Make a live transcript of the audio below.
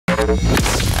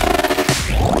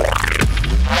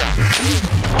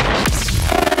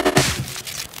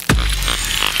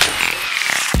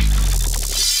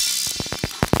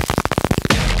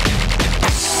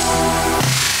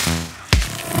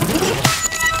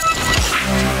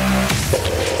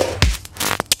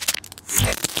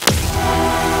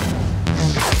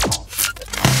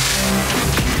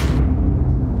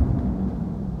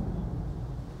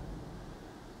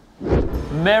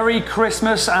Merry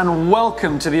Christmas and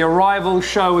welcome to the Arrival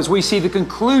Show as we see the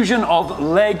conclusion of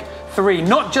leg 3.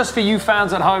 Not just for you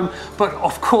fans at home, but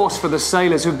of course for the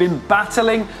sailors who've been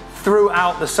battling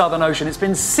throughout the Southern Ocean. It's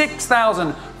been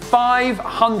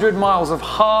 6,500 miles of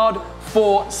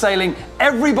hard-fought sailing.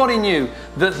 Everybody knew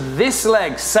that this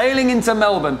leg, sailing into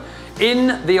Melbourne,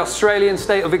 in the Australian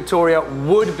state of Victoria,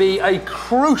 would be a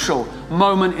crucial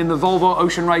moment in the Volvo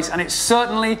Ocean Race, and it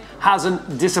certainly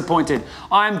hasn't disappointed.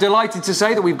 I am delighted to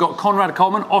say that we've got Conrad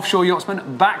Coleman, offshore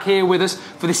yachtsman, back here with us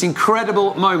for this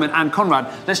incredible moment. And Conrad,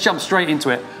 let's jump straight into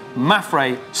it.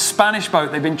 MAPFRE, Spanish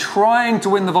boat, they've been trying to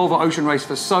win the Volvo Ocean Race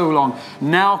for so long,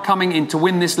 now coming in to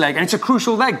win this leg, and it's a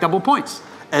crucial leg, double points.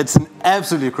 It's an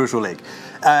absolutely crucial leg.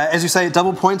 As you say,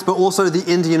 double points, but also the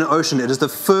Indian Ocean. It is the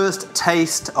first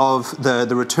taste of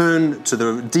the return to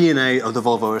the DNA of the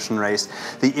Volvo Ocean Race,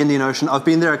 the Indian Ocean. I've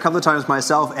been there a couple of times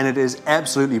myself, and it is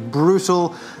absolutely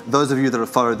brutal. Those of you that have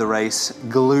followed the race,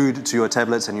 glued to your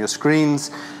tablets and your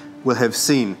screens, will have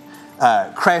seen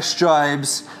crash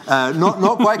jibes,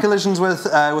 not quite collisions with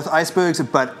icebergs,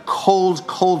 but cold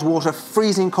water,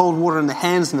 freezing cold water in the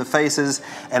hands and the faces,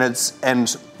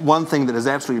 and one thing that has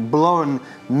absolutely blown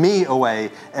me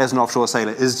away as an offshore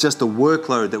sailor is just the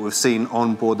workload that we've seen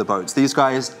on board the boats. These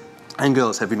guys and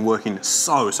girls have been working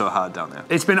so hard down there.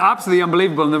 It's been absolutely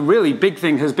unbelievable, and the really big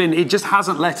thing has been it just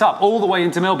hasn't let up all the way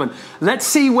into Melbourne. Let's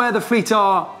see where the fleet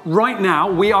are right now.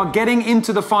 We are getting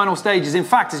into the final stages. In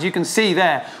fact, as you can see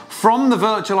there, from the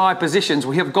virtual eye positions,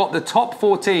 we have got the top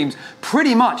 4 teams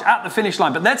pretty much at the finish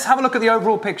line. But let's have a look at the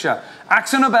overall picture.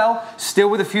 Axon Nobel still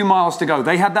with a few miles to go.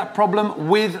 They had that problem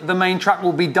with the main track.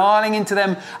 We'll be dialing into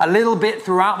them a little bit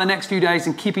throughout the next few days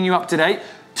and keeping you up to date.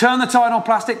 Turn the Tide on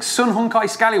Plastic, Sun Hunkai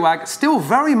Scallywag, still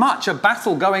very much a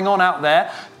battle going on out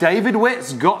there. David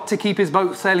Witt's got to keep his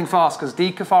boat sailing fast because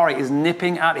D. Kafari is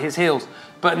nipping at his heels.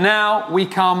 But now we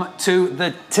come to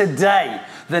the today.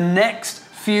 The next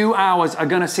few hours are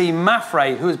going to see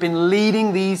MAPFRE, who has been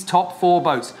leading these top 4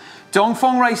 boats.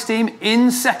 Dongfeng Race Team in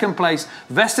 2nd place,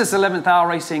 Vestas 11th Hour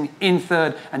Racing in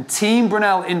 3rd, and Team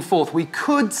Brunel in 4th. We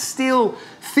could still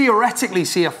theoretically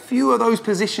see a few of those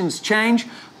positions change,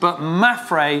 but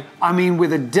MAPFRE, I mean,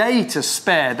 with a day to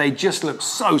spare, they just look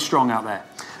so strong out there.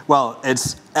 Well,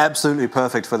 it's absolutely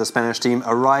perfect for the Spanish team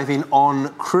arriving on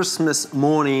Christmas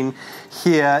morning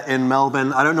here in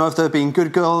Melbourne. I don't know if they've been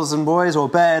good girls and boys or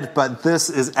bad, but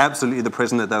this is absolutely the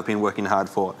present that they've been working hard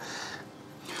for.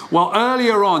 Well,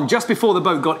 earlier on, just before the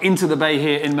boat got into the bay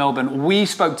here in Melbourne, we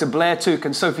spoke to Blair Took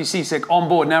and Sophie Seasick on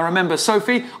board. Now remember,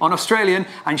 Sophie on Australian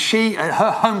and she at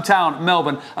her hometown,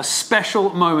 Melbourne, a special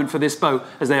moment for this boat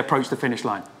as they approach the finish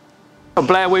line.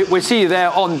 Blair, we see you there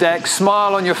on deck,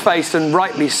 smile on your face, and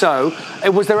rightly so.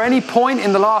 Was there any point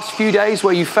in the last few days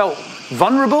where you felt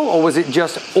vulnerable, or was it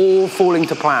just all falling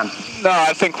to plan? No,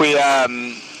 I think we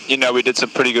did some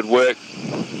pretty good work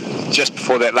just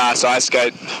before that last ice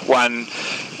skate.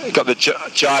 Got the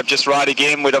jibe just right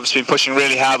again. We'd obviously been pushing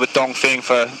really hard with Dongfeng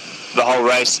for the whole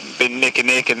race, been neck and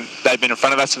neck, and they've been in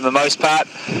front of us for the most part.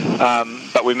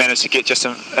 But we managed to get just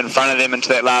in front of them into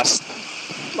that last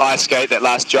ice skate, that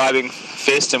last jibing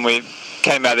fest, and we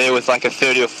came out there with like a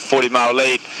 30 or 40 mile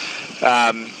lead.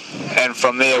 And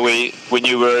from there we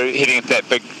knew we were heading into a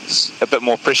bit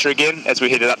more pressure again as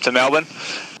we headed up to Melbourne.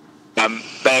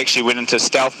 They actually went into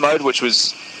stealth mode, which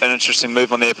was an interesting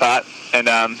move on their part, and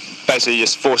basically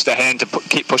just forced our hand to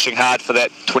keep pushing hard for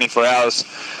that 24 hours.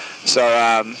 So,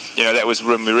 that was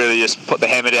when we really just put the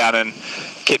hammer down and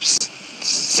kept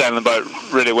sailing the boat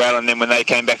really well. And then when they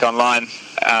came back online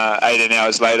 18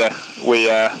 hours later,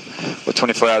 or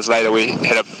 24 hours later, we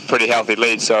had a pretty healthy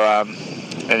lead. So,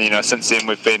 since then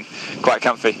we've been quite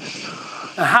comfy.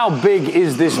 How big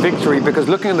is this victory? Because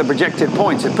looking at the projected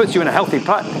points, it puts you in a healthy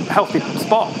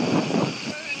spot.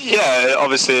 Yeah,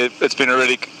 obviously it's been a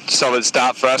really solid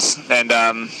start for us, and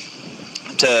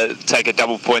to take a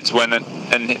double points win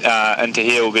into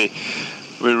here will be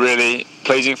really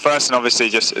pleasing for us. And obviously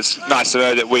it's nice to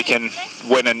know that we can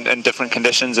win in different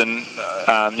conditions, and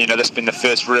this has been the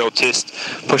first real test,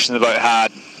 pushing the boat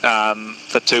hard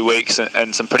for 2 weeks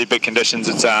and some pretty big conditions.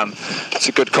 It's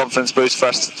a good confidence boost for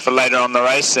us for later on the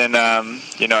race, and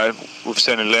we've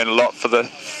certainly learned a lot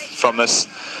from this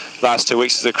last 2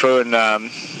 weeks as a crew, and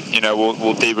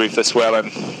we'll debrief this well,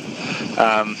 and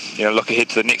look ahead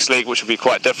to the next leg, which will be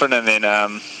quite different, and then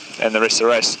and the rest of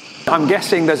the race. I'm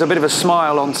guessing there's a bit of a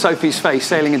smile on Sophie's face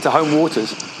sailing into home waters.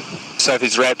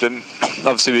 Sophie's wrapped, and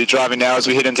obviously we're driving now as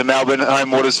we head into Melbourne,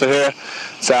 home waters for her.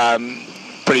 It's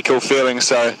pretty cool feeling.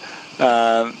 So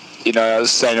I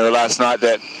was saying to her last night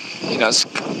that it's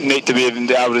neat to be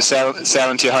able to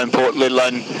sail into your home port, let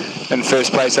alone in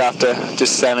first place after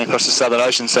just sailing across the Southern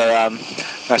Ocean. So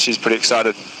she's pretty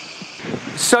excited.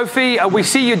 Sophie, we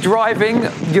see you driving.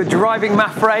 You're driving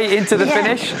MAPFRE into the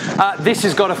finish. This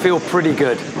has got to feel pretty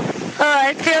good. Oh,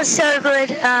 it feels so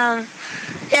good.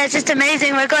 It's just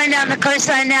amazing. We're going down the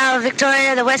coastline now of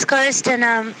Victoria, the west coast, and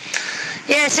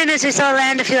as soon as we saw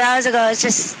land a few hours ago, it's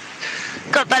just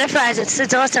got butterflies.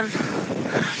 It's awesome.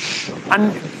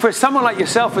 And for someone like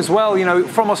yourself as well,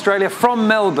 from Australia, from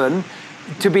Melbourne,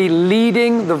 to be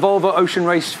leading the Volvo Ocean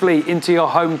Race fleet into your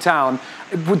hometown,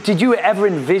 did you ever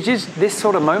envisage this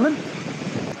sort of moment?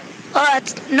 Oh,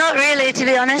 not really, to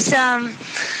be honest.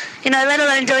 Let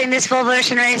alone doing this Volvo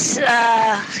Ocean Race,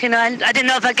 I didn't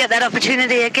know if I'd get that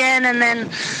opportunity again, and then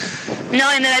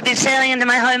knowing that I'd be sailing into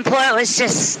my home port was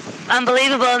just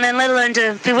unbelievable, and then let alone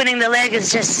to be winning the leg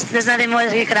is just, there's nothing more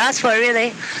that you could ask for,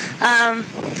 really.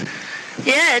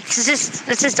 It's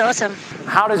just awesome.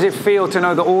 How does it feel to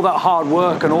know that all that hard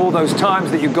work and all those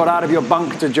times that you got out of your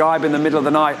bunk to jibe in the middle of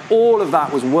the night, all of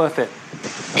that was worth it?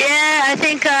 Yeah, I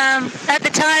think at the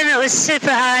time it was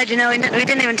super hard. We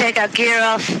didn't even take our gear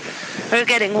off. We were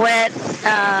getting wet,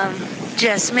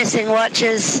 just missing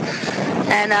watches,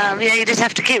 and you just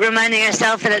have to keep reminding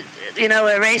yourself that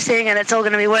we're racing and it's all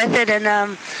going to be worth it. And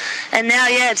now,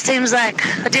 it seems like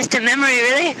a distant memory.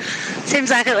 Really, seems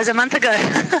like it was a month ago.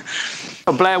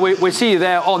 Blair, we see you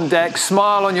there on deck,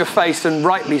 smile on your face, and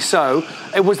rightly so.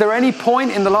 Was there any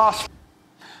point in the last...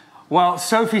 Well,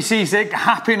 Sophie Ciesick,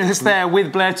 happiness there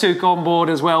with Blair Tuke on board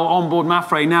as well, on board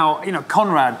MAPFRE. Now,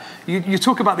 Conrad, you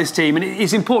talk about this team, and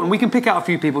it's important. We can pick out a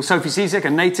few people. Sophie Ciesick, a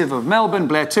native of Melbourne,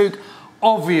 Blair Tuke,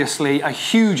 obviously a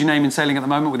huge name in sailing at the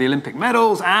moment with the Olympic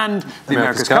medals and the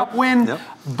America's Cup win. Yep.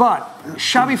 But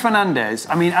Xavi Fernandez,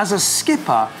 as a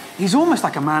skipper, he's almost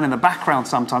like a man in the background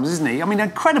sometimes, isn't he? An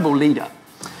incredible leader.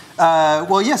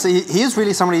 Yes, he is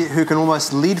really somebody who can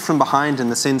almost lead from behind, in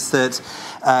the sense that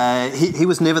he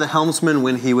was never the helmsman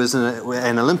when he was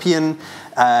an Olympian.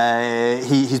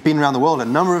 He's been around the world a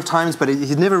number of times, but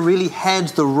he's never really had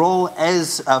the role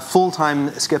as a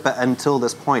full-time skipper until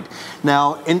this point.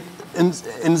 Now,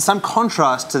 in some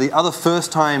contrast to the other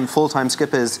first-time full-time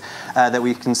skippers that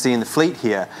we can see in the fleet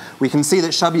here, we can see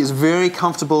that Xavi is very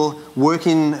comfortable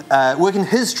working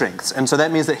his strengths, and so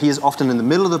that means that he is often in the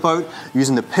middle of the boat,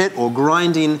 using the pit or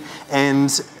grinding. And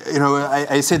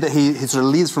I said that he sort of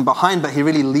leads from behind, but he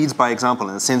really leads by example,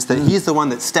 in the sense that he's the one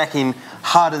that's stacking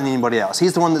harder than anybody else.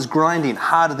 He's the one that's grinding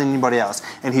harder than anybody else,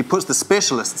 and he puts the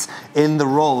specialists in the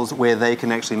roles where they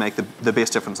can actually make the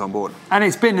best difference on board. And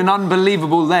it's been an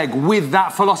unbelievable leg with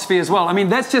that philosophy as well.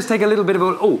 Let's just take a little bit of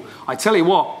I tell you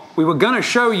what, we were going to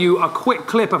show you a quick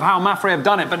clip of how MAPFRE have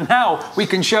done it, but now we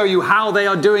can show you how they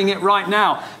are doing it right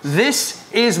now. This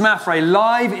is MAPFRE,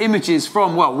 live images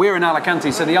from, we're in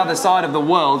Alicante, so the other side of the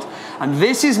world, and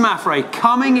this is MAPFRE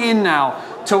coming in now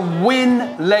to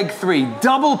win leg 3.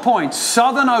 Double points,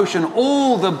 Southern Ocean,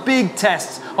 all the big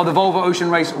tests of the Volvo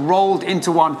Ocean Race rolled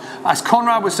into one. As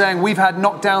Conrad was saying, we've had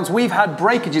knockdowns, we've had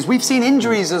breakages, we've seen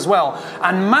injuries as well.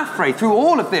 And MAPFRE, through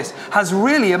all of this, has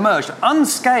really emerged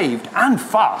unscathed and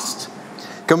fast.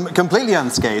 Completely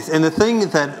unscathed. And the thing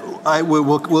that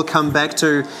we'll come back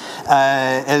to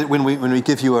when we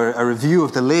give you a review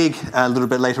of the leg a little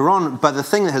bit later on. But the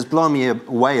thing that has blown me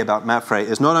away about MAPFRE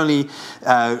is not only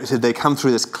did they come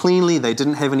through this cleanly, they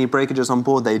didn't have any breakages on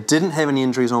board, they didn't have any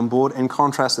injuries on board, in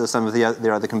contrast to some of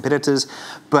their other competitors,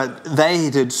 but they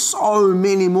did so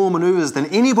many more maneuvers than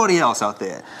anybody else out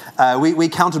there. We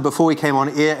counted before we came on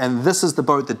air, and this is the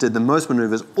boat that did the most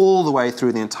maneuvers all the way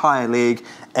through the entire leg,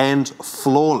 and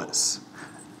flawless.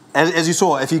 As you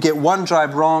saw, if you get one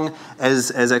jibe wrong,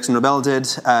 as Axel Nobel did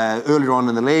earlier on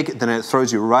in the leg, then it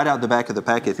throws you right out the back of the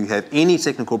pack. If you have any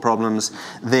technical problems,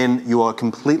 then you are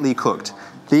completely cooked.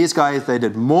 These guys, they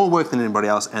did more work than anybody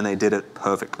else, and they did it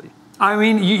perfectly.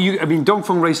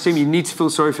 Dongfeng Race Team, you need to feel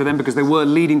sorry for them because they were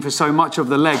leading for so much of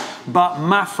the leg. But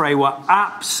MAPFRE were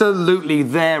absolutely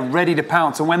there, ready to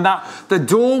pounce. And when the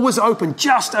door was open,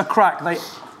 just a crack, they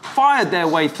fired their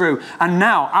way through, and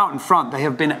now out in front they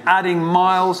have been adding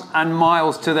miles and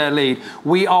miles to their lead.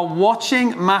 We are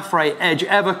watching MAPFRE edge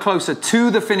ever closer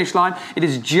to the finish line. It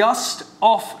is just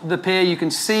off the pier. You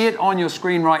can see it on your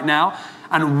screen right now,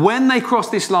 and when they cross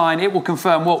this line, it will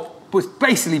confirm, was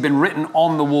basically been written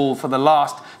on the wall for the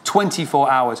last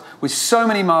 24 hours. With so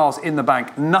many miles in the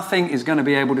bank, nothing is going to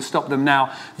be able to stop them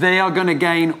now. They are going to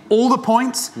gain all the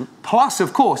points, plus,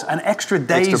 of course, an extra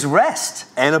day's rest.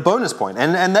 And a bonus point.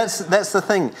 And that's the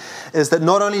thing, is that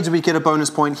not only do we get a bonus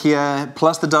point here,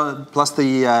 plus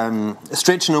the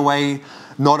stretching away,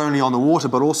 not only on the water,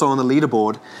 but also on the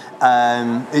leaderboard.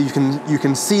 You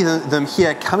can see them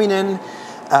here coming in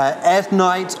at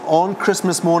night on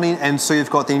Christmas morning, and so you've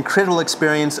got the incredible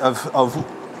experience of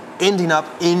ending up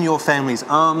in your family's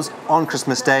arms on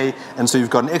Christmas Day, and so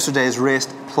you've got an extra day's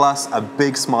rest plus a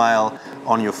big smile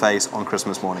on your face on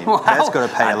Christmas morning. Well, that's got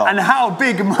to pay a lot. And how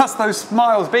big must those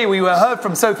smiles be? We heard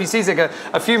from Sophie Cizek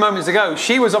a few moments ago.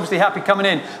 She was obviously happy coming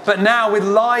in, but now with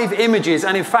live images,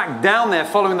 and in fact down there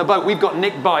following the boat, we've got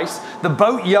Nick Bice, the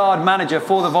boat yard manager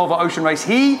for the Volvo Ocean Race.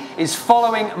 He is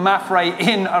following MAPFRE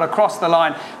in and across the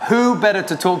line. Who better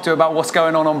to talk to about what's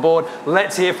going on board?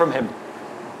 Let's hear from him.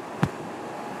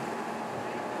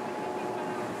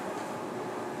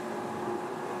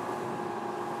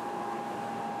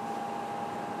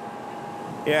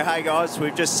 Yeah, hey guys,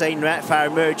 we've just seen MAPFRE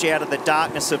emerge out of the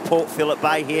darkness of Port Phillip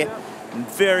Bay here, and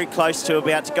very close to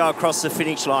about to go across the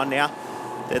finish line now.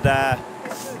 They're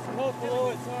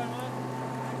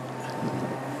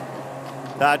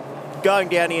going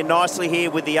down here nicely here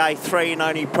with the A3 and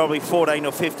only probably 14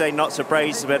 or 15 knots of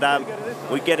breeze, but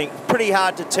we're getting pretty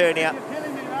hard to turn out.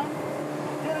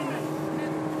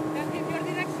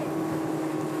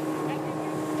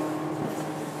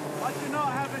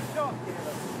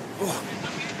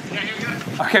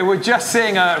 Okay, we're just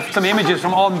seeing some images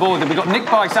from on board. We've got Nick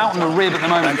Bice out on the rib at the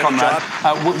moment, Conrad,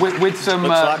 with some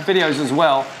videos as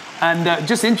well. And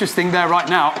just interesting there right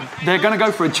now, they're going to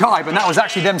go for a jibe, and that was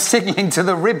actually them signalling to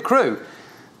the rib crew.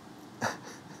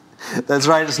 That's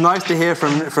right. It's nice to hear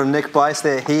from Nick Bice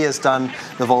there. He has done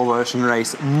the Volvo Ocean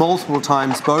Race multiple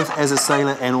times, both as a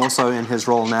sailor and also in his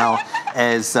role now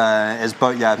as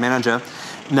boatyard manager.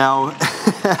 Now,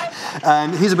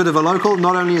 he's a bit of a local.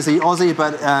 Not only is he Aussie,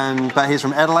 but he's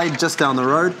from Adelaide, just down the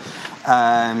road.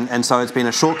 And so it's been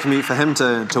a short commute for him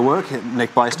to work.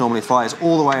 Nick Bice normally flies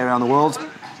all the way around the world.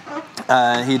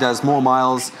 He does more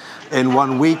miles in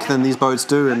 1 week than these boats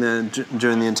do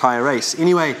during the entire race.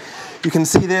 Anyway, you can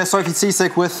see there Sophie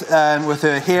Cizek with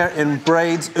her hair in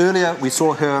braids. Earlier we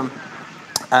saw her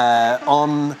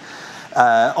on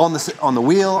the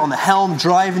wheel, on the helm,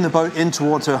 driving the boat in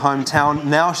towards her hometown.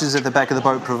 Now she's at the back of the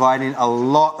boat providing a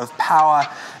lot of power,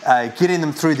 getting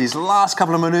them through these last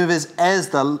couple of maneuvers as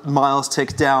the miles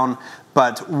tick down.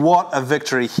 But what a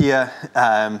victory here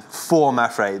for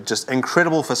MAPFRE. Just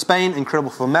incredible for Spain,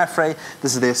 incredible for MAPFRE.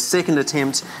 This is their second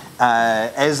attempt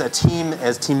as a team,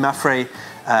 as Team MAPFRE,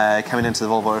 coming into the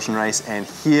Volvo Ocean Race, and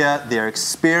here their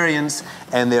experience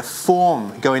and their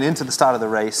form going into the start of the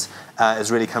race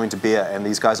is really coming to bear, and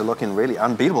these guys are looking really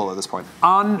unbeatable at this point.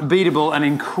 Unbeatable and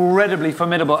incredibly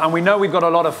formidable, and we know we've got a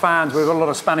lot of fans, we've got a lot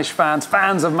of Spanish fans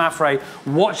of MAPFRE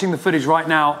watching the footage right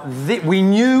now. We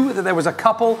knew that there was a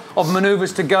couple of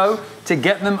manoeuvres to go to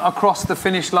get them across the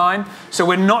finish line, so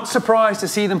we're not surprised to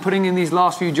see them putting in these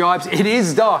last few jibes. It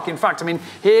is dark. In fact, I mean,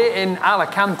 here in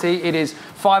Alicante, it is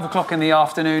 5 o'clock in the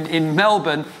afternoon. In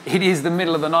Melbourne, it is the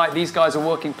middle of the night. These guys are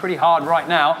working pretty hard right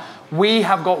now. We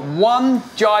have got one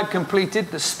jibe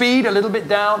completed, the speed a little bit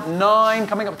down, 9,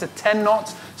 coming up to 10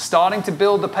 knots, starting to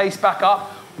build the pace back up.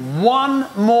 One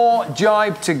more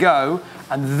jibe to go,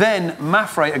 and then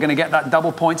MAPFRE are going to get that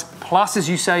double points, plus, as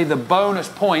you say, the bonus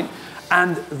point.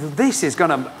 And this is going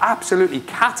to absolutely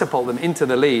catapult them into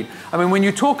the lead. I mean, when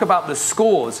you talk about the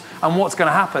scores and what's going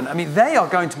to happen, I mean, they are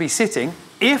going to be sitting,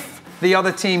 if the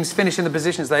other teams finish in the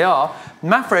positions they are,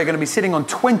 MAPFRE are going to be sitting on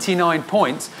 29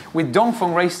 points with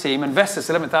Dongfeng Race Team and Vestas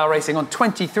 11th Hour Racing on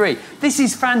 23. This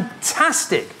is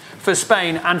fantastic for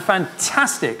Spain and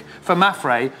fantastic for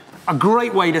MAPFRE. A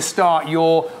great way to start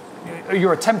your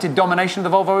attempted domination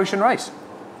of the Volvo Ocean Race.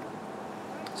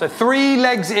 So 3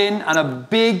 legs in and a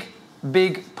big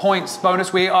points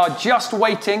bonus. We are just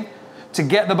waiting to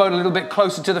get the boat a little bit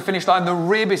closer to the finish line. The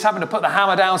rib is having to put the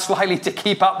hammer down slightly to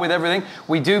keep up with everything.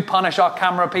 We do punish our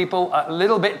camera people a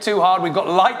little bit too hard. We've got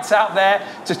lights out there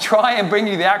to try and bring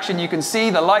you the action. You can see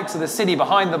the lights of the city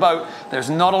behind the boat. There's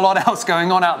not a lot else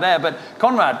going on out there, but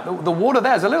Conrad, the water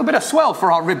there is a little bit of swell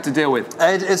for our rib to deal with.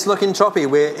 It's looking choppy.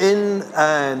 We're in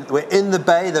the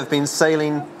bay. They've been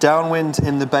sailing downwind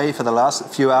in the bay for the last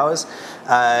few hours,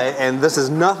 and this is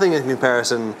nothing in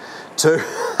comparison to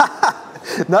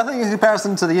Nothing in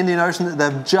comparison to the Indian Ocean that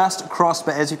they've just crossed,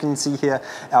 but as you can see here,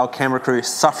 our camera crew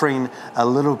suffering a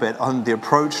little bit on the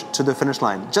approach to the finish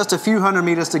line. Just a few hundred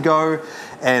meters to go,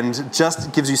 and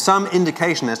just gives you some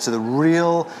indication as to the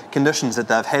real conditions that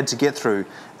they've had to get through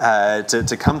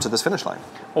to come to this finish line.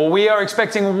 Well, we are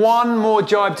expecting one more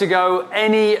jibe to go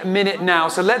any minute now.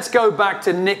 So let's go back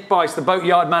to Nick Bice, the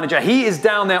boatyard manager. He is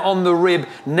down there on the rib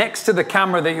next to the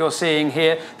camera that you're seeing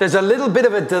here. There's a little bit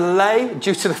of a delay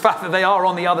due to the fact that they are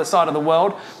on the other side of the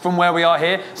world from where we are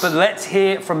here. But let's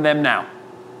hear from them now.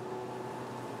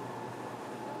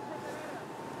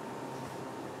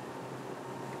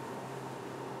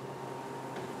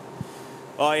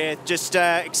 Oh yeah, just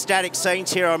ecstatic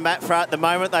scenes here on MAPFRE at the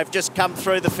moment. They've just come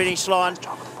through the finish line,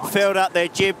 filled up their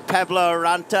jib. Pablo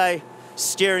Arante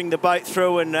steering the boat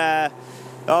through, and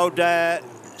old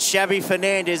Xavi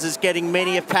Fernandez is getting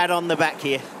many a pat on the back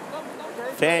here.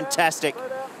 Fantastic.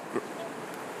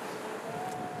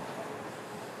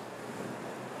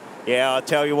 Yeah, I'll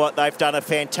tell you what, they've done a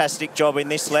fantastic job in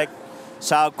this leg.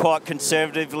 Sailed quite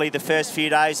conservatively the first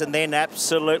few days and then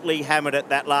absolutely hammered it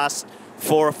that last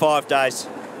 4 or 5 days.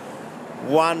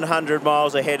 100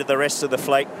 miles ahead of the rest of the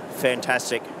fleet.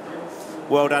 Fantastic.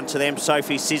 Well done to them.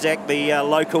 Sophie Sizek, the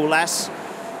local lass,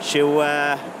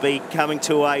 she'll be coming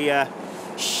to a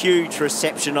huge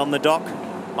reception on the dock.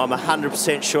 I'm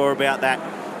 100% sure about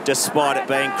that, despite it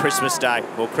being Christmas Day,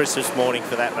 or Christmas morning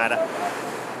for that matter.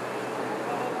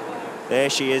 There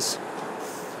she is.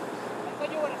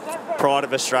 Pride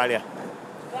of Australia.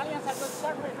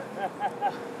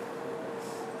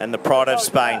 And the pride of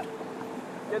Spain,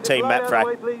 Team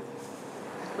MAPFRE.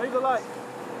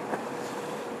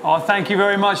 Oh, thank you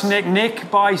very much, Nick. Nick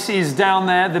Bice is down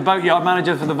there, the boatyard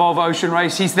manager for the Volvo Ocean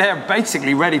Race. He's there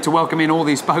basically ready to welcome in all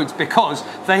these boats because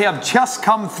they have just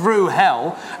come through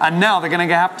hell and now they're going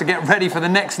to have to get ready for the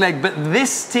next leg. But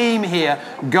this team here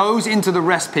goes into the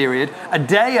rest period a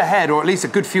day ahead, or at least a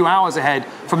good few hours ahead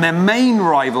from their main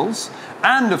rivals.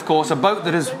 And of course, a boat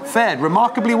that has fared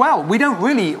remarkably well. We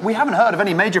haven't heard of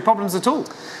any major problems at all.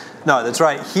 No, that's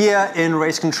right. Here in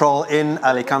race control in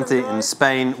Alicante in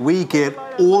Spain, we get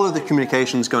all of the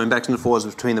communications going back and forwards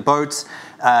between the boats,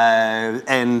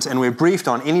 and we're briefed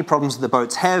on any problems that the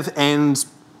boats have, and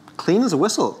clean as a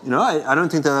whistle. You know, I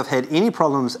don't think that they've had any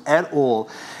problems at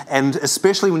all. And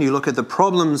especially when you look at the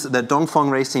problems that Dongfeng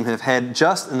Race Team have had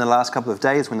just in the last couple of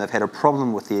days when they've had a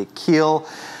problem with their keel.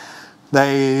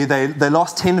 They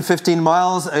lost 10 to 15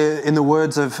 miles, in the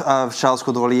words of Charles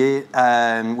Caudrelier,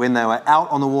 when they were out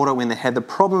on the water, when they had the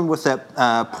problem with that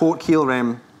port keel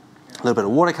ram. A little bit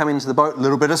of water coming into the boat, a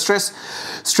little bit of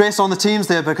stress on the teams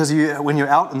there, because when you're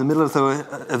out in the middle of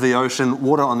the ocean,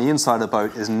 water on the inside of the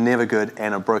boat is never good,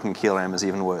 and a broken keel ram is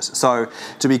even worse. So,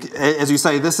 as you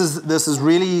say, this is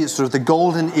really sort of the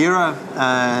golden era,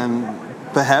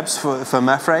 perhaps for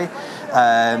MAPFRE.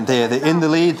 They're in the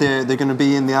lead, they're going to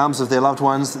be in the arms of their loved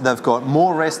ones, they've got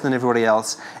more rest than everybody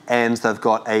else, and they've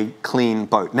got a clean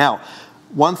boat. Now,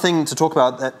 one thing to talk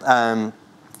about that,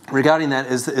 regarding that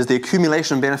is the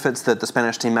accumulation benefits that the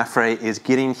Spanish team MAPFRE is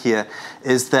getting here,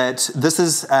 is that this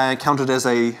is counted as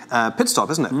a pit stop,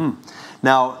 isn't it? Mm.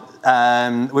 Now,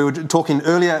 we were talking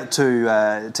earlier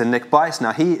to Nick Bice.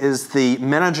 Now, he is the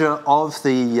manager of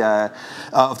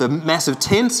the massive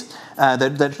tent,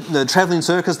 the travelling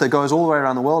circus that goes all the way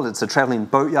around the world. It's a travelling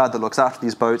boatyard that looks after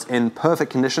these boats in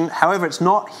perfect condition. However, it's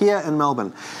not here in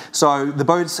Melbourne. So the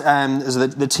boats,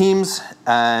 the teams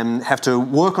have to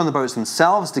work on the boats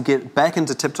themselves to get back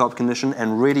into tip-top condition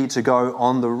and ready to go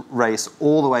on the race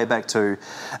all the way back to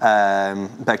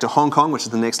Hong Kong, which is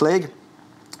the next leg.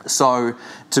 So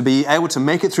to be able to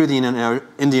make it through the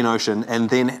Indian Ocean and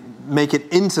then make it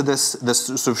into this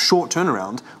sort of short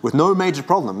turnaround with no major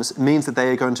problems means that they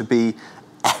are going to be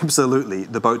absolutely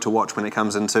the boat to watch when it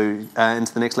comes into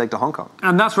the next leg to Hong Kong.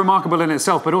 And that's remarkable in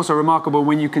itself, but also remarkable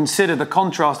when you consider the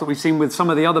contrast that we've seen with some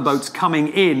of the other boats coming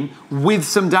in with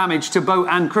some damage to boat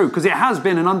and crew, because it has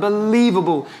been an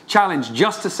unbelievable challenge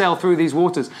just to sail through these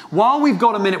waters. While we've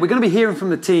got a minute, we're going to be hearing from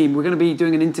the team. We're going to be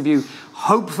doing an interview,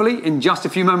 hopefully, in just a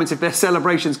few moments if their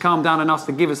celebrations calm down enough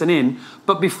to give us an in.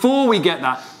 But before we get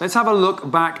that, let's have a look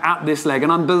back at this leg,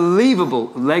 an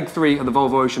unbelievable leg 3 of the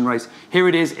Volvo Ocean Race. Here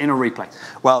it is in a replay.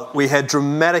 Well, we had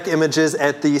dramatic images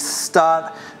at the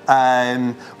start,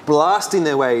 blasting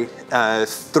their way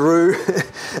through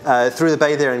the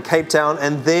bay there in Cape Town,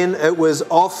 and then it was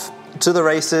off to the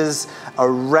races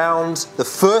around the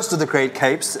first of the Great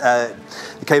Capes.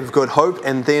 the Cape of Good Hope,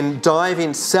 and then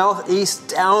diving southeast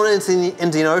down into the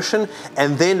Indian Ocean,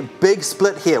 and then big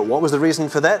split here. What was the reason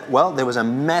for that? Well, there was a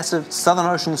massive Southern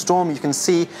Ocean storm. You can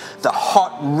see the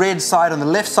hot red side on the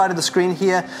left side of the screen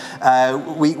here.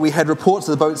 We had reports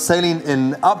of the boat sailing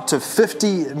in up to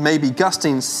 50, maybe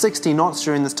gusting 60 knots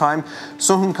during this time.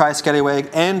 Sohun Kai Scallywag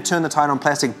and Turn the Tide on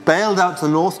Plastic bailed out to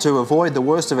the north to avoid the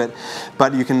worst of it,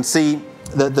 but you can see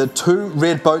that the two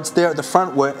red boats there at the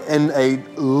front were in a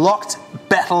locked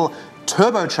battle,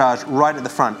 turbocharged right at the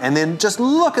front. And then just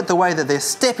look at the way that they're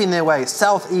stepping their way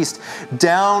southeast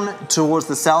down towards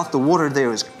the south. The water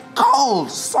there is cold,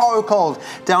 so cold,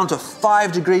 down to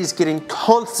 5 degrees, getting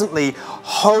constantly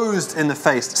hosed in the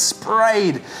face,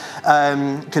 sprayed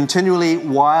continually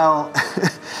while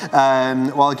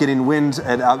while getting wind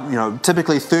at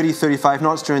typically 30-35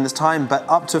 knots during this time, but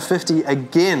up to 50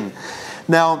 again.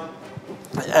 Now,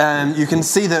 you can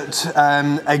see that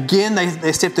again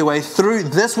they stepped their way through.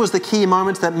 This was the key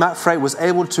moment that MAPFRE was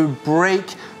able to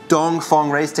break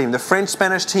Dongfeng race team. The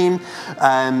French-Spanish team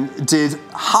did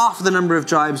half the number of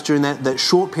jibes during that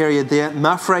short period there.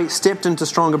 MAPFRE stepped into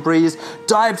stronger breeze,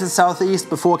 dived to the southeast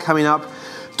before coming up.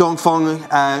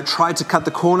 Dongfeng tried to cut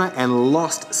the corner and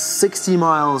lost 60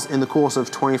 miles in the course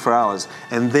of 24 hours.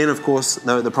 And then, of course,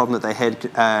 the problem that they had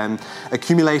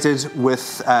accumulated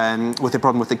with their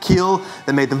problem with the keel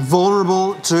that made them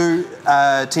vulnerable to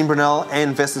Team Brunel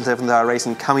and Vestas Devondale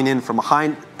Racing coming in from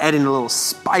behind, adding a little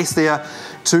spice there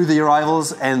to the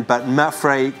arrivals, but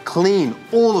MAPFRE clean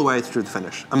all the way through the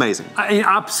finish. Amazing.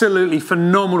 Absolutely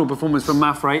phenomenal performance from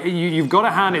MAPFRE. You've got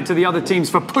to hand it to the other teams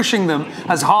for pushing them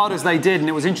as hard as they did, and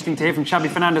it was interesting to hear from Xabi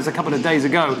Fernandez a couple of days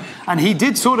ago, and he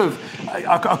did sort of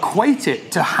equate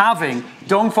it to having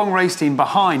Dongfeng race team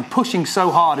behind, pushing so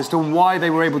hard as to why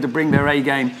they were able to bring their A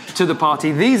game to the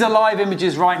party. These are live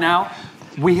images right now.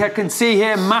 We can see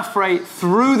here MAPFRE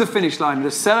through the finish line.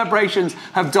 The celebrations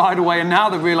have died away, and now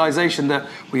the realization that,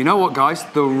 well, you know what, guys,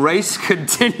 the race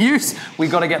continues. We've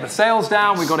got to get the sails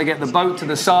down. We've got to get the boat to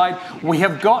the side. We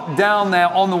have got down there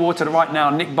on the water right now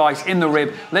Nick Bice in the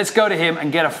rib. Let's go to him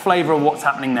and get a flavour of what's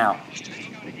happening now.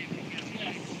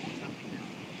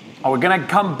 Oh, we're going to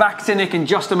come back to Nick in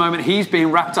just a moment. He's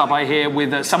being wrapped up, I hear,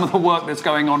 with some of the work that's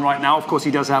going on right now. Of course,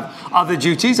 he does have other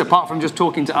duties apart from just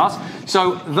talking to us.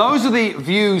 So those are the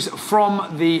views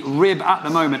from the rib at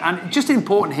the moment. And just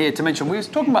important here to mention, we were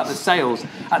talking about the sails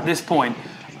at this point.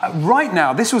 Right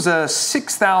now, this was a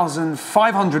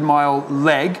 6,500 mile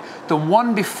leg. The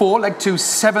one before, leg 2,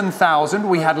 7,000.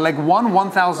 We had leg 1,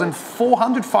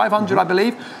 1,400, 500, I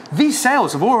believe. These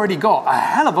sails have already got a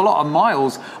hell of a lot of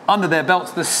miles under their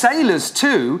belts. The sailors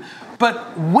too.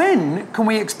 But when can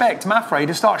we expect MAPFRE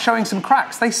to start showing some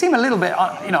cracks? They seem a little bit,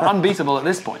 unbeatable at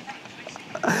this point.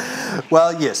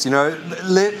 Well, yes,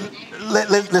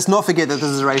 let's not forget that this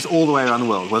is a race all the way around the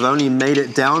world. We've only made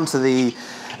it down to the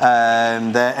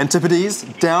Antipodes,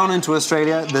 down into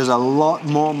Australia. There's a lot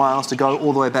more miles to go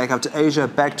all the way back up to Asia,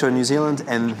 back to New Zealand,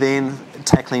 and then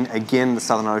tackling again the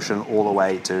Southern Ocean all the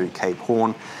way to Cape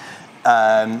Horn.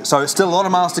 So it's still a lot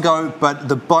of miles to go, but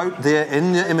the boat there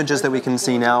in the images that we can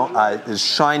see now is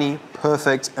shiny,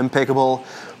 perfect, impeccable.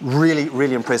 Really,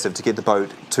 really impressive to get the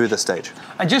boat to this stage.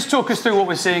 And just talk us through what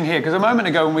we're seeing here, because a moment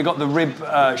ago when we got the rib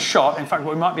shot, in fact,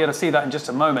 we might be able to see that in just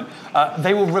a moment,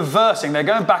 they were reversing, they're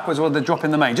going backwards while they're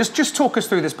dropping the main. Just talk us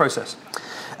through this process.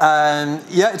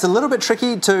 Yeah, it's a little bit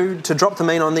tricky to drop the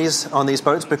main on these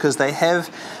boats because they have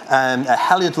a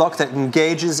halyard lock that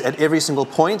engages at every single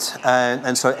point,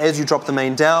 and so as you drop the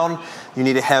main down, you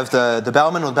need to have the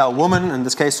bowman or the bowwoman, in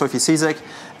this case Sophie Cizek,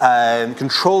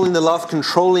 controlling the luff,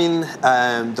 controlling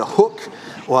the hook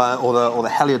or the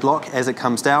halyard lock as it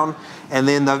comes down, and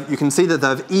then you can see that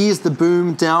they've eased the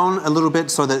boom down a little bit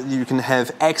so that you can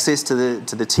have access to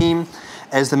the team.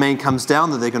 As the main comes down,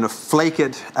 that they're going to flake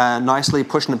it nicely,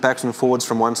 pushing it backwards and forwards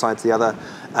from one side to the other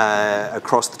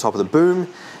across the top of the boom.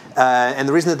 And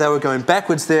the reason that they were going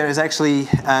backwards there is actually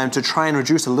to try and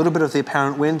reduce a little bit of the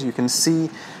apparent wind. You can see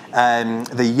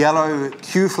the yellow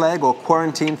Q flag or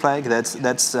quarantine flag.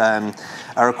 That's a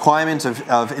requirement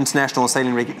of international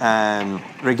sailing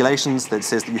regulations that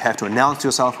says that you have to announce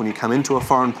yourself when you come into a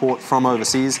foreign port from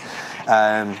overseas.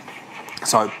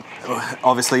 So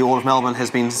obviously all of Melbourne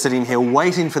has been sitting here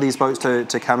waiting for these boats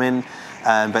to come in,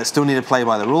 but still need to play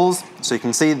by the rules. So you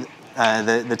can see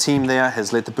the team there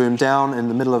has let the boom down in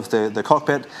the middle of the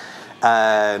cockpit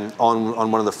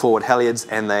on one of the forward halyards,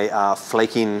 and they are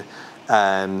flaking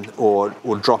or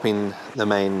dropping the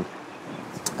main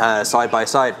side by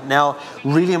side. Now,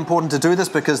 really important to do this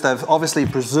because they've obviously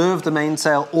preserved the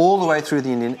mainsail all the way through the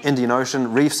Indian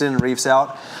Ocean, reefs in, reefs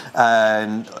out,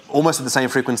 almost at the same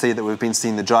frequency that we've been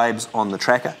seeing the jibes on the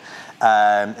tracker.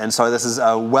 And so this is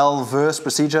a well-versed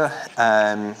procedure,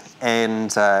 and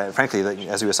frankly,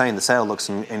 as we were saying, the sail looks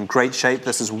in great shape.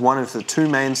 This is one of the 2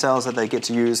 main sails that they get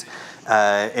to use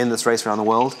in this race around the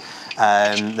world.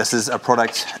 This is a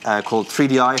product called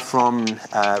 3DI from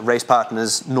race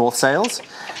partners North Sails,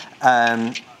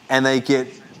 and they get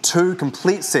 2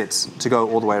 complete sets to go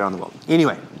all the way around the world.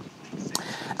 Anyway,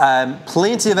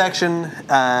 plenty of action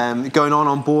going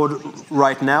on board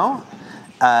right now.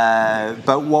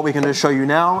 But what we're going to show you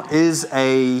now is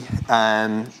a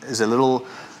little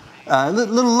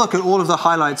look at all of the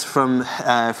highlights from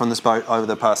this boat over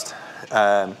the past.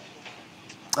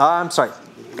 I'm sorry,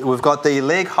 we've got the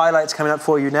leg highlights coming up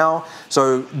for you now.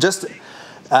 So just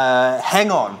hang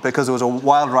on, because it was a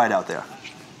wild ride out there.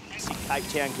 Cape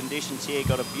Town conditions here.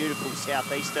 Got a beautiful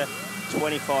southeaster,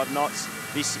 25 knots.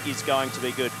 This is going to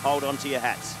be good. Hold on to your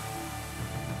hats.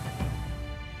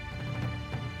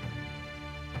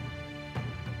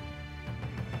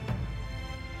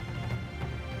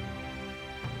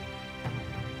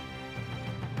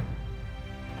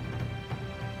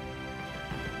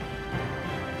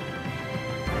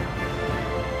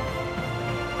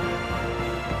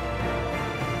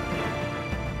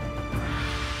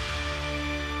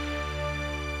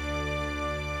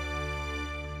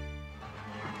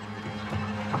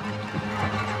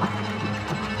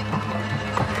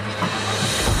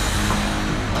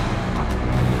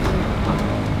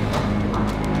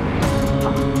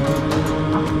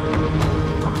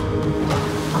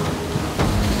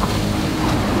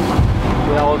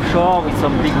 Offshore with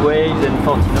some big waves and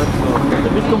 40 knots, so it's a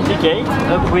bit complicated.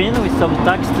 Upwind with some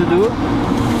tacks to do.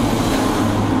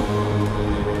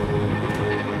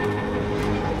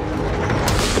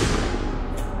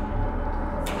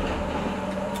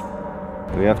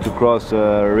 We have to cross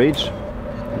a ridge.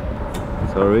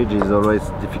 So a ridge is always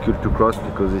difficult to cross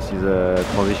because this is a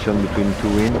transition between 2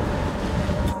 winds.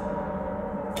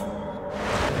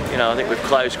 You know, I think we've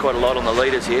closed quite a lot on the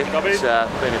leaders here. It's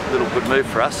been a little good move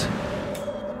for us.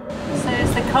 So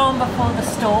it's the calm before the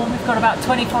storm. We've got about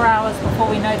 24 hours before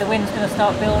we know the wind's going to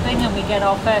start building and we get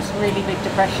our first really big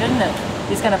depression that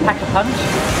is going to pack a punch.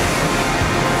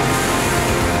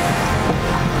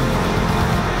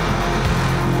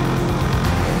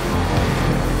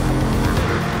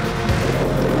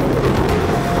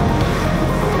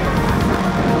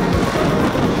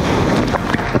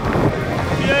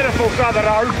 Beautiful Southern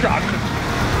Ocean.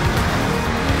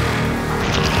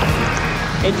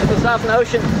 Into the Southern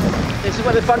Ocean. This is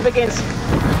where the fun begins.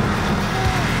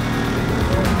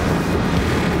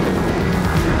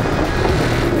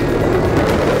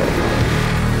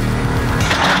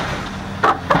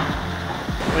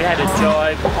 We had a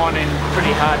jibe on in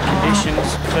pretty hard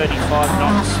conditions, 35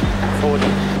 knots, 40.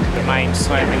 The main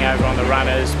slamming over on the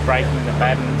runners, breaking the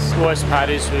battens. The worst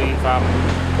part is we've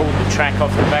pulled the track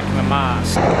off the back of the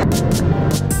mast.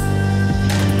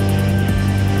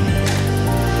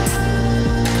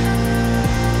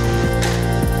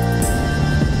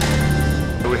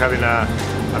 We're having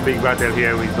a big battle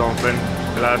here with Dongfeng.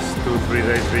 The last 2-3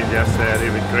 days been just a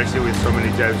little bit crazy with so many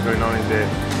jibes going on in the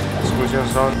exclusion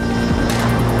zone.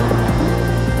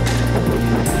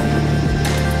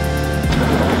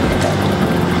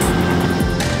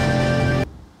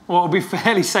 Well, it'll be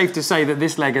fairly safe to say that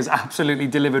this leg has absolutely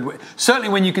delivered. Certainly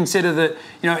when you consider that,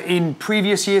 you know, in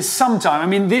previous years, sometime, I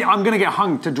mean, I'm going to get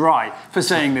hung to dry for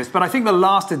saying this, but I think the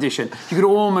last edition, you could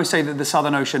almost say that the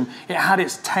Southern Ocean, it had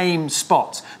its tame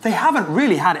spots. They haven't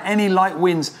really had any light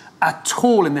winds at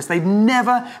all in this. They've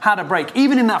never had a break.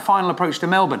 Even in that final approach to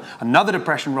Melbourne, another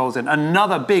depression rolls in,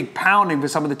 another big pounding for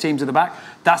some of the teams at the back.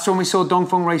 That's when we saw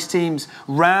Dongfeng race teams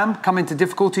ram come into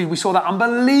difficulty. We saw that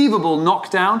unbelievable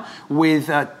knockdown with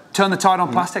Turn the Tide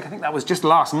on Plastic. I think that was just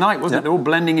last night, wasn't it? They're all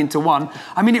blending into one.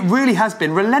 I mean, it really has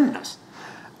been relentless.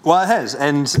 Well, it has,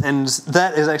 and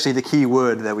that is actually the key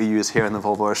word that we use here in the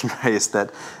Volvo Ocean Race,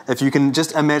 that if you can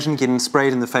just imagine getting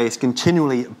sprayed in the face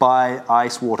continually by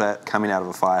ice water coming out of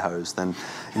a fire hose, then,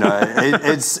 you know,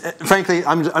 it's frankly,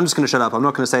 I'm just going to shut up. I'm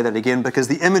not going to say that again, because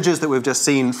the images that we've just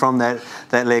seen from that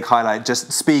leg highlight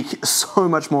just speak so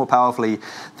much more powerfully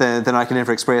than I can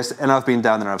ever express, and I've been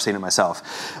down there, I've seen it myself.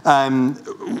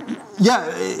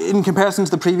 Yeah, in comparison to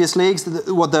the previous legs,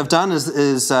 what they've done is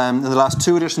in the last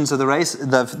 2 editions of the race,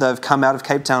 they've come out of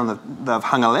Cape Town, they've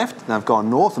hung a left, they've gone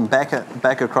north and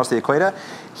back across the equator.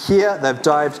 Here, they've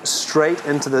dived straight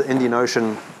into the Indian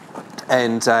Ocean,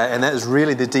 and that is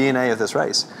really the DNA of this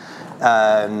race.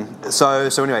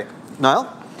 So anyway,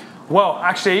 Niall? Well,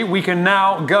 actually, we can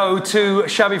now go to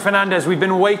Xavi Fernandez. We've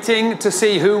been waiting to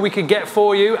see who we could get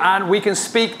for you, and we can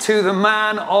speak to the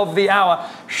man of the hour.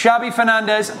 Xavi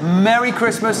Fernandez, Merry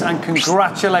Christmas and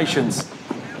congratulations.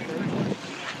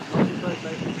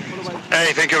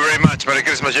 Hey, thank you very much. Merry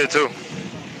Christmas, you too.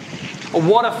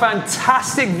 What a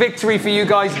fantastic victory for you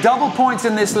guys. Double points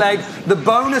in this leg. The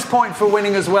bonus point for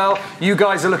winning as well. You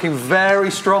guys are looking very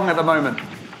strong at the moment.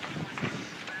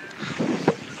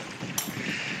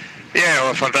 Yeah,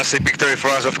 well, fantastic victory for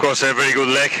us. Of course, a very good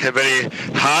leg, very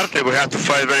hard. We had to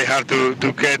fight very hard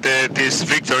to get this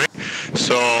victory.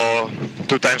 So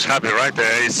 2 times happy, right?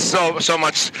 It's so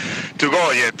much to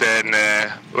go yet, and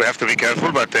we have to be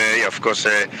careful. But yeah, of course,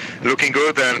 looking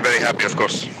good and very happy, of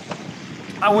course.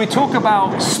 And we talk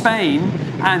about Spain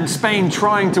and Spain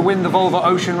trying to win the Volvo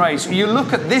Ocean Race. You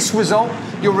look at this result,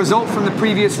 your result from the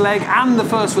previous leg and the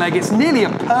first leg, it's nearly a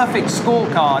perfect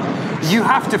scorecard. You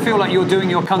have to feel like you're doing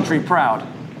your country proud.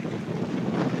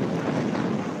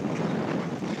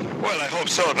 Well, I hope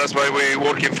so. That's why we're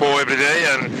working for every day,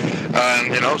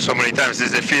 and you know, so many times.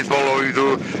 This is the 5th Volvo we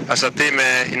do as a team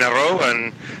in a row,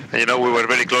 and you know, we were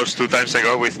very close 2 times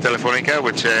ago with Telefonica,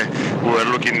 which we were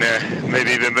looking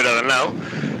maybe even better than now.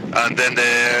 And then,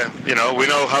 you know, we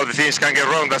know how the things can get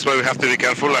wrong. That's why we have to be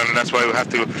careful, and that's why we have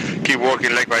to keep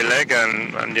working leg by leg.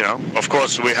 And you know, of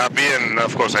course, we're happy, and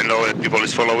of course, I know that people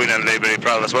is following, and they're very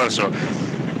proud as well. So.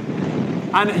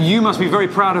 And you must be very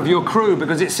proud of your crew,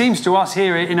 because it seems to us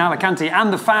here in Alicante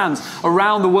and the fans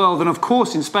around the world, and of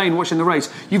course in Spain watching the race,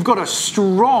 you've got a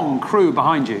strong crew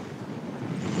behind you.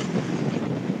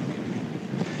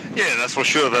 Yeah, that's for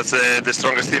sure. That's the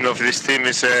strongest thing of this team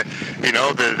is, you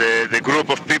know, the group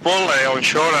of people on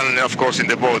shore and, of course, in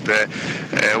the boat.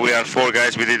 We are 4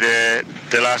 guys. We did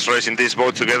the last race in this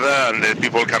boat together, and the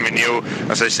people coming new,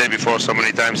 as I said before so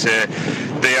many times,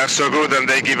 they are so good and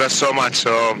they give us so much.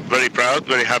 So very proud,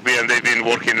 very happy, and they've been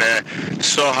working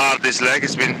so hard this leg.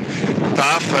 It's been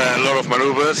tough, a lot of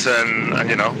maneuvers, and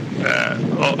you know,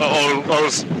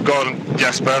 all's gone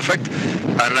just perfect.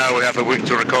 And now we have a week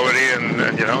to recovery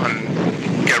and you know, and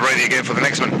get ready again for the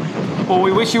next one. Well,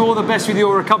 we wish you all the best with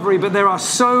your recovery, but there are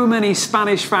so many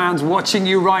Spanish fans watching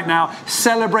you right now,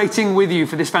 celebrating with you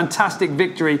for this fantastic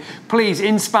victory. Please,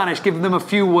 in Spanish, give them a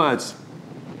few words.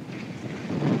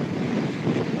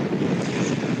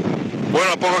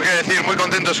 Bueno, poco que decir, muy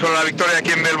contentos con la victoria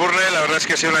aquí en Melbourne. La verdad es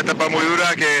que ha sido una etapa muy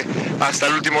dura que hasta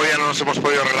el último día no nos hemos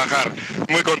podido relajar.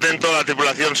 Muy contento, la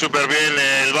tripulación súper bien,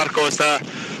 el barco está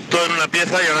todo en una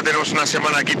pieza y ahora tenemos una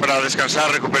semana aquí para descansar,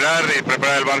 recuperar y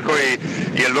preparar el barco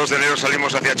y el 2 de enero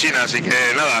salimos hacia China. Así que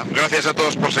nada, gracias a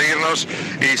todos por seguirnos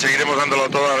y seguiremos dándolo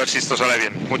todo a ver si esto sale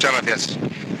bien. Muchas gracias.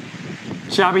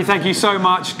 Xabi, thank you so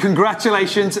much.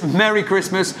 Congratulations, Merry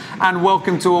Christmas, and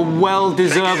welcome to a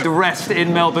well-deserved rest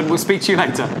in Melbourne. We'll speak to you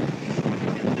later.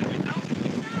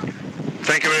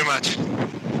 Thank you very much.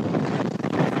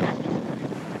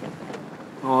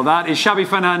 Well, that is Xabi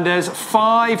Fernandez,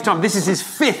 5 times. This is his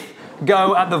 5th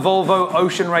go at the Volvo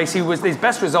Ocean Race. He was his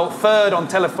best result, 3rd on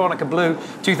Telefonica Blue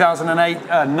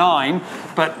 2008-9.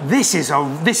 But this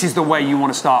is the way you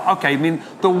want to start. Okay, I mean,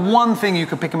 the one thing you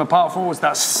could pick him apart for was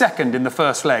that 2nd in the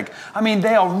first leg. I mean,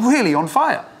 they are really on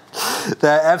fire.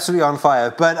 They're absolutely on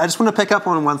fire. But I just want to pick up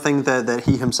on one thing that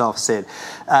he himself said.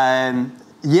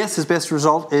 Yes, his best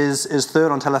result is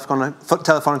 3rd on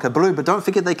Telefonica Blue, but don't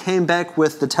forget they came back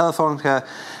with the Telefonica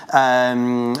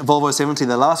Volvo 70,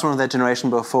 the last one of that generation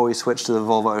before we switched to the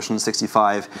Volvo Ocean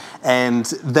 65. And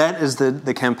that is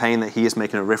the campaign that he is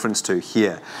making a reference to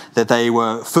here. That they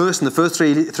were first in the first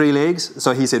three legs,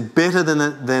 so he said better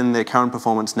than their current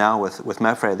performance now with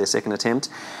MAPFRE, their 2nd attempt.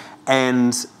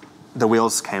 And the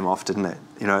wheels came off, didn't it?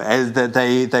 You know, as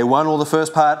they won all the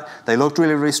first part. They looked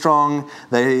really, really strong.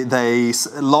 They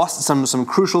lost some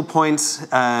crucial points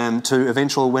to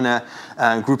eventual winner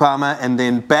Groupama, and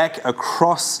then back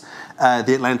across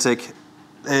the Atlantic,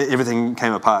 everything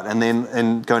came apart. And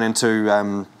then going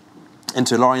into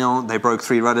Lorient, they broke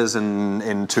 3 rudders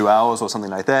in 2 hours or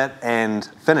something like that, and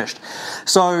finished.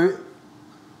 So.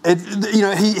 You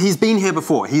know, he's been here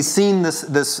before. He's seen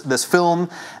this film.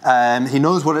 He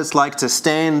knows what it's like to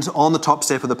stand on the top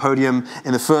step of the podium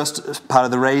in the first part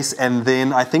of the race, and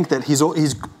then I think that he's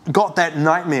got that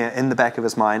nightmare in the back of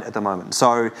his mind at the moment.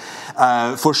 So,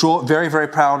 for sure, very, very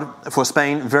proud for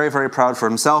Spain. Very, very proud for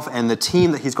himself and the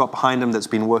team that he's got behind him that's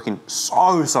been working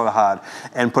so hard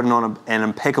and putting on an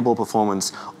impeccable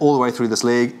performance all the way through this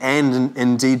league, and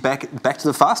indeed back to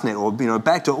the Fastnet, or you know,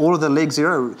 back to all of the Leg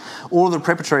Zero, all of the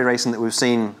preparatory racing that we've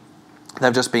seen.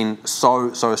 They've just been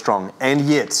so strong, and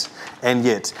yet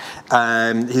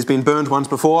he's been burned once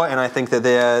before, and I think that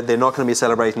they're not going to be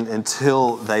celebrating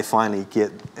until they finally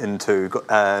get into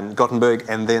Gothenburg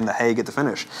and then the Hague at the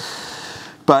finish.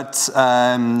 But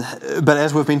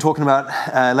as we've been talking about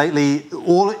lately,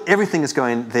 everything is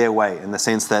going their way in the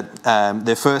sense that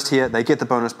they're first here, they get the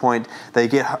bonus point, they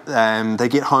get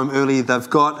home early, they've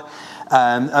got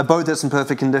A boat that's in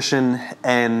perfect condition,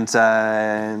 and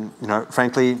you know,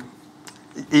 frankly,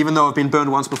 even though I've been burned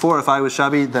once before, if I was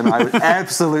Shabby, then I would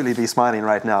absolutely be smiling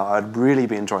right now. I'd really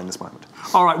be enjoying this moment.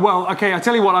 All right, well, okay, I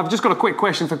tell you what, I've just got a quick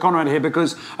question for Conrad here,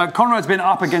 because Conrad's been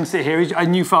up against it here. He's a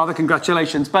new father,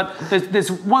 congratulations. But there's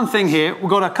one thing here. We've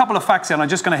got a couple of facts here, and I'm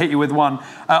just going to hit you with one.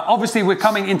 Obviously, we're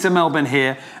coming into Melbourne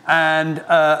here, and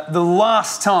the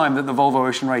last time that the Volvo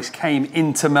Ocean Race came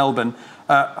into Melbourne,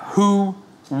 who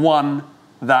won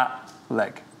that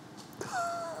leg?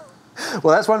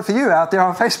 Well, that's one for you out there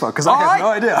on Facebook, because I have no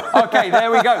idea. Okay,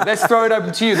 there we go. Let's throw it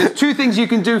open to you. There's two things you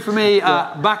can do for me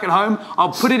back at home.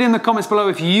 I'll put it in the comments below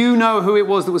if you know who it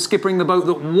was that was skippering the boat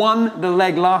that won the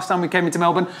leg last time we came into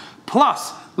Melbourne.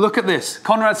 Plus, look at this.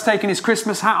 Conrad's taking his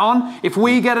Christmas hat on. If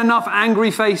we get enough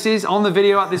angry faces on the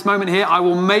video at this moment here, I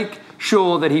will make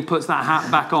sure that he puts that hat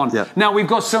back on. Yep. Now, we've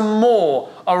got some more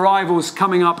arrivals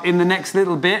coming up in the next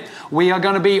little bit. We are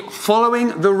going to be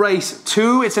following the race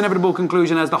to its inevitable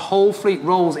conclusion as the whole fleet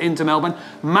rolls into Melbourne.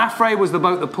 MAPFRE was the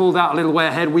boat that pulled out a little way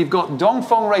ahead. We've got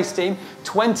Dongfeng Race Team,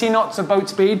 20 knots of boat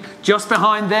speed. Just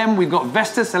behind them, we've got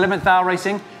Vestas, 11th Hour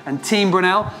Racing, and Team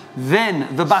Brunel.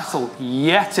 Then the battle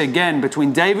yet again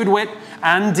between David Witt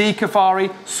and D.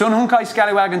 Kafari. Sun Hunkai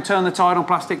Scallywag and Turn the Tide on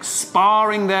Plastic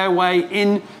sparring their way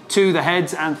into the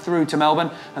heads and through to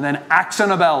Melbourne. And then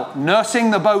Axon Abel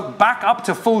nursing the boat back up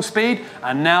to full speed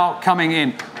and now coming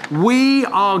in. We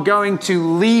are going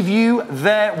to leave you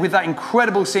there with that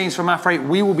incredible scenes from MAPFRE.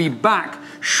 We will be back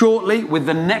shortly with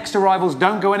the next arrivals.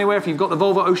 Don't go anywhere. If you've got the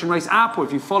Volvo Ocean Race app or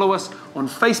if you follow us on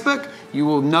Facebook, you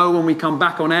will know when we come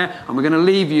back on air, and we're going to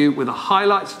leave you with the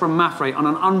highlights from MAPFRE on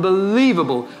an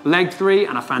unbelievable leg 3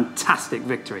 and a fantastic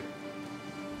victory.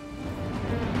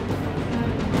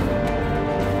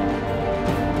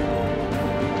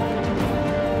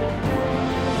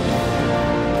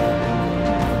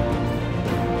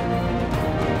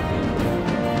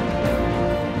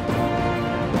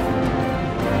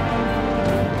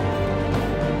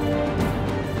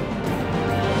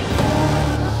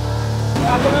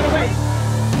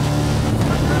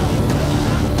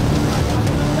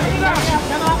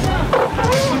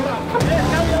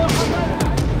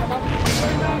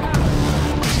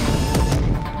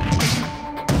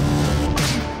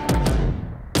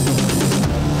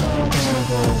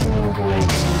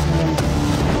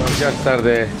 Just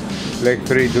started leg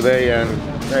 3 today, and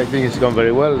I think it's gone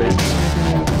very well.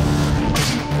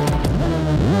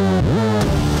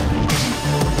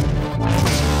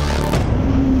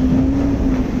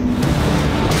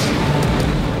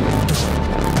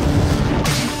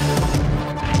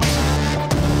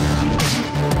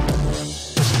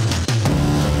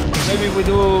 Maybe we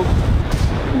do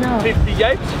 50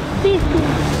 yachts?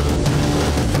 50.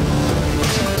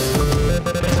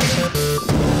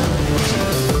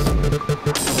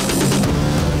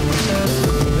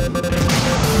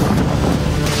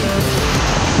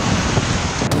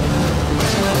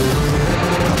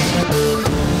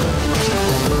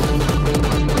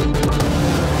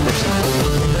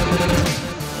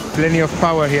 Plenty of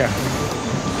power here.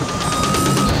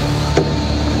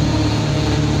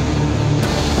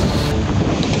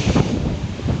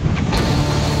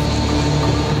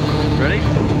 Ready?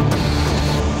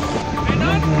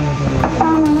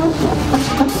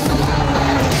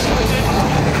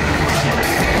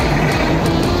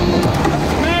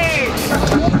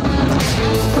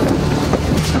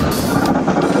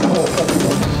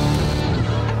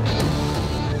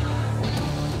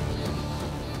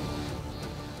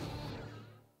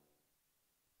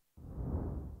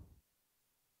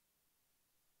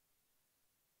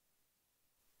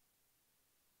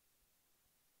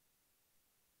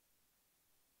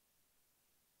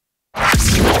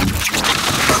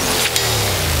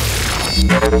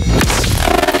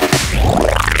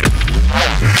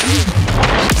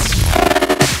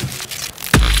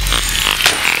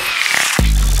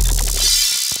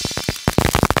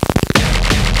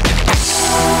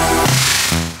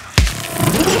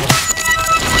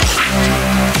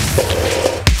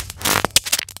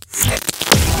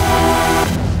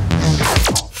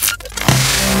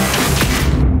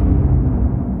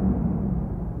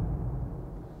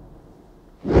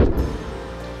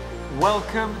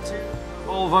 Welcome to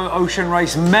Volvo Ocean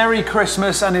Race. Merry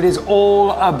Christmas, and it is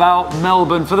all about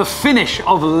Melbourne for the finish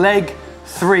of leg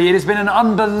 3. It has been an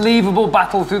unbelievable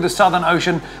battle through the Southern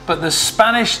Ocean, but the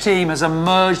Spanish team has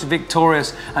emerged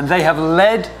victorious, and they have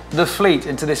led the fleet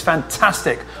into this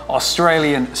fantastic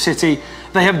Australian city.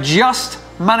 They have just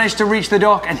managed to reach the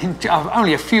dock, and in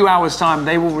only a few hours' time,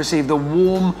 they will receive the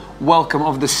warm welcome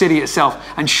of the city itself,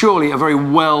 and surely a very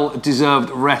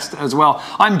well-deserved rest as well.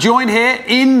 I'm joined here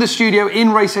in the studio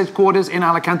in race headquarters in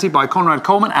Alicante by Conrad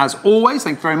Coleman, as always.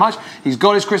 Thank you very much. He's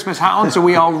got his Christmas hat on, so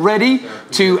we are ready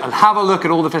to have a look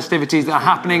at all the festivities that are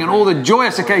happening and all the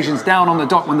joyous occasions down on the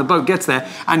dock when the boat gets there.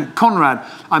 And Conrad,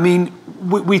 I mean,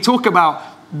 we talk about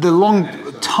the long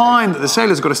time that the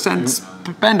sailors have got to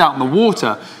spend out in the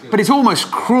water, but it's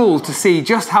almost cruel to see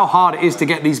just how hard it is to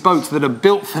get these boats that are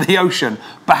built for the ocean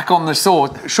back on the shore,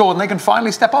 and they can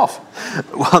finally step off.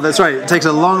 Well, that's right. It takes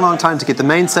a long, long time to get the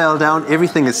mainsail down.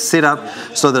 Everything is set up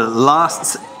so that it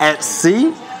lasts at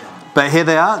sea. But here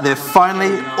they are. They're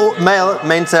finally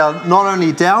mainsail not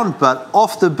only down, but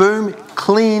off the boom,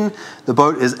 clean. The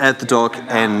boat is at the dock,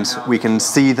 and we can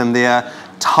see them there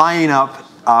tying up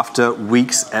after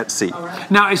weeks at sea.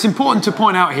 Now, it's important to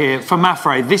point out here, for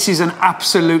MAPFRE, this is an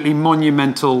absolutely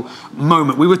monumental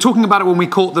moment. We were talking about it when we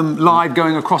caught them live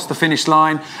going across the finish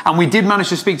line, and we did manage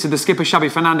to speak to the skipper,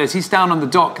 Xavi Fernandez. He's down on the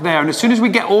dock there, and as soon as we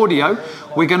get audio,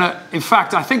 we're going to, in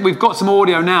fact, I think we've got some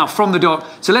audio now from the dock,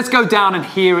 so let's go down and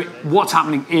hear what's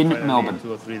happening in Melbourne.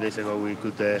 2 or 3 days ago, we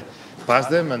could pass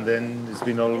them, and then it's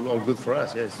been all good for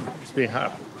us. Yes, it's been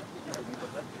hard.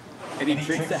 Any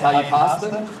tricks to how you passed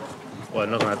them? Well,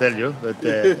 I'm not going to tell you, but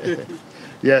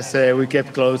yes, we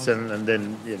kept close, and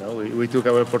then, you know, we took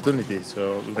our opportunity,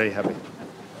 so we're very happy.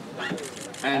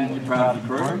 And you're proud of the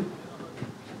crew?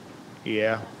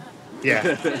 Yeah.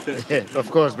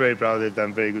 Of course, very proud. They've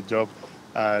done a very good job,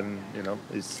 and, you know,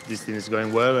 this thing is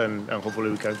going well, and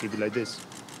hopefully we can keep it like this.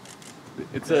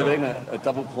 It's been a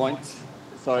double point,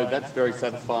 so that's very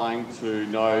satisfying to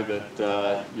know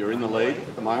that you're in the lead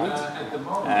at the moment,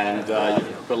 and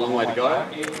you've got a long way to go,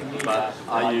 but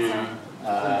are you,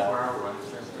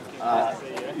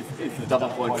 is the double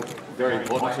point very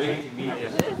important to you?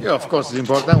 Yeah, of course it's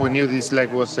important. We knew this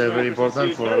leg was very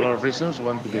important for a lot of reasons.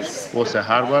 One, because it was a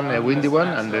hard one, a windy one,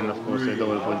 and then of course a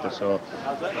double pointer, so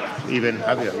even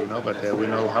happier, you know, but we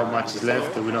know how much is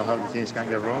left, we know how the things can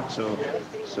get wrong, so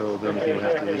the only thing we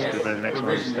have to do is prepare the next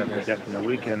one, start just in a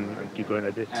week, and keep going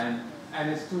like this. And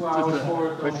it's 2 hours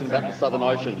forward. Question about the Southern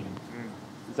Ocean.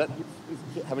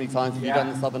 How many times have you done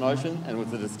the Southern Ocean, and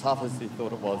was it as tough as you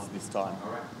thought it was this time?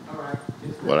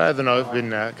 Well, I don't know. It's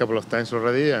been a couple of times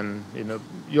already, and you know,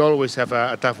 you always have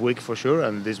a tough week for sure,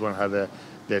 and this one had the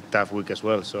tough week as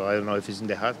well. So I don't know if it's in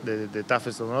the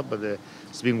toughest or not, but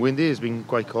it's been windy, it's been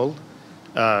quite cold,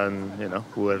 and you know,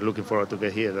 we're looking forward to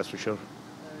get here. That's for sure.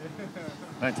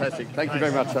 Fantastic. Thank you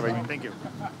very much, Xavi. Thank you.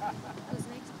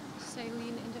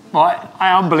 Well,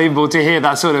 unbelievable to hear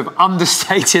that sort of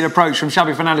understated approach from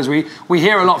Xavi Fernandez. We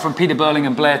hear a lot from Peter Burling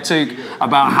and Blair Tuke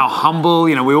about how humble,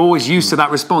 you know, we're always used to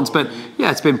that response, but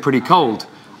yeah, it's been pretty cold.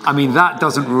 I mean, that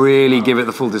doesn't really give it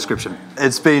the full description.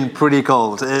 It's been pretty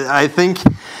cold. I think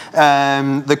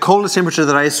the coldest temperature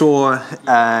that I saw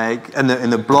in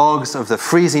the blogs of the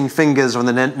freezing fingers on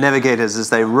the navigators as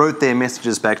they wrote their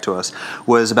messages back to us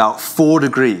was about 4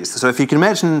 degrees. So if you can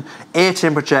imagine air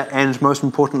temperature and, most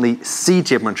importantly, sea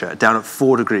temperature down at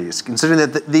 4 degrees,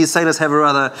 considering that these sailors have a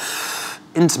rather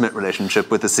intimate relationship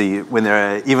with the sea when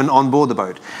they're even on board the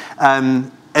boat.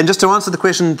 And just to answer the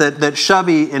question that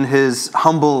Xavi, in his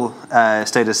humble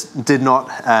status, did not.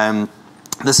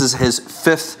 This is his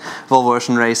 5th Volvo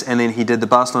Ocean race, and then he did the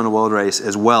Barcelona World Race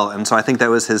as well. And so I think that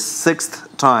was his 6th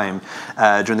time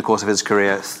during the course of his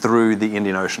career through the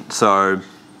Indian Ocean. So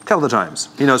a couple of times.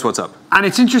 He knows what's up. And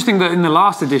it's interesting that in the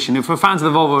last edition, if for fans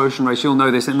of the Volvo Ocean Race, you'll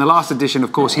know this, in the last edition,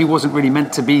 of course, he wasn't really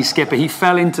meant to be skipper. He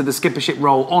fell into the skippership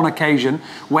role on occasion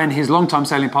when his longtime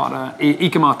sailing partner,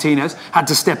 Iker Martinez, had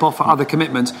to step off for other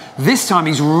commitments. This time,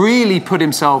 he's really put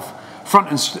himself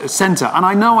front and centre. And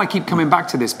I know I keep coming back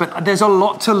to this, but there's a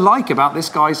lot to like about this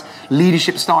guy's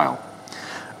leadership style.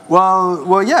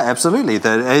 Well, yeah, absolutely.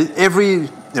 We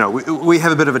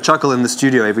have a bit of a chuckle in the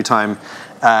studio every time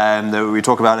that we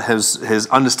talk about his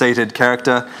understated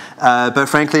character, but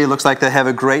frankly, it looks like they have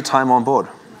a great time on board.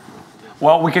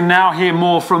 Well, we can now hear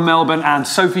more from Melbourne, and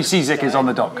Sophie Cizik is on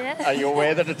the dock. Yeah. Are you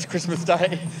aware that it's Christmas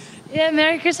Day? Yeah,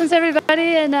 Merry Christmas,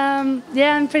 everybody, and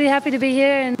yeah, I'm pretty happy to be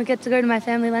here and get to go to my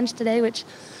family lunch today, which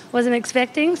wasn't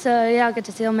expecting. So yeah, I'll get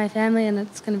to see all my family, and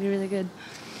it's going to be really good.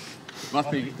 Must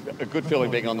be a good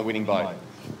feeling being on the winning boat.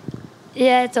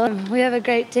 Yeah, it's awesome. We have a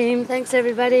great team. Thanks,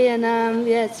 everybody, and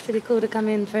yeah, it's pretty cool to come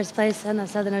in first place on a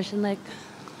Southern Ocean Lake.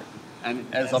 And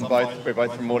as we're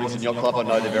both from Mornington Yacht Club, I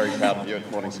know they're very proud of you at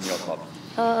Mornington Yacht Club.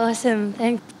 Oh, awesome.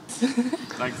 Thanks.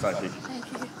 Thanks, Sophie.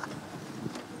 Thank you.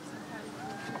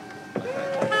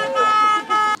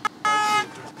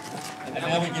 And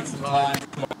now we get some time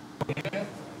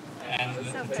and the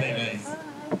TVs.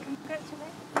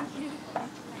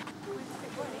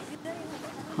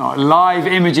 Live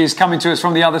images coming to us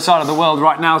from the other side of the world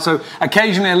right now. So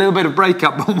occasionally a little bit of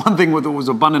breakup, but one thing that was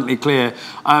abundantly clear.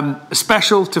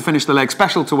 Special to finish the leg,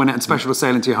 special to win it, and special to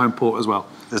sail into your home port as well.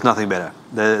 There's nothing better.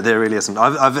 There really isn't.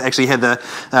 I've actually had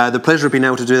the pleasure of being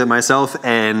able to do that myself,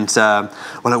 and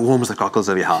well, it warms the cockles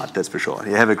of your heart, that's for sure.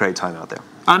 You have a great time out there.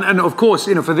 And of course,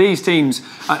 you know, for these teams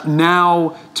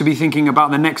now to be thinking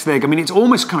about the next leg, I mean, it's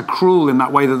almost kind of cruel in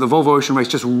that way that the Volvo Ocean Race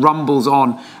just rumbles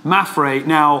on. MAPFRE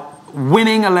now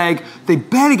winning a leg, they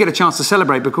barely get a chance to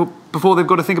celebrate before they've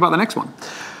got to think about the next one.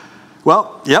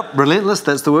 Well, yep, relentless,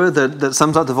 that's the word that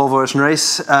sums up the Volvo Ocean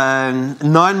Race.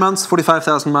 9 months,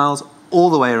 45,000 miles, all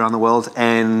the way around the world,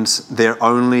 and they're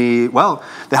only, well,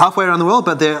 they're halfway around the world,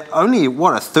 but they're only,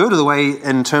 what, a third of the way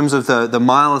in terms of the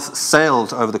miles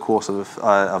sailed over the course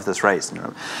of this race. You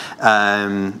know,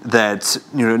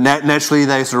 naturally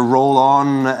they sort of roll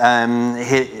on,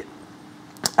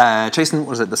 chasing,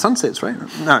 what is it, the sunsets, right?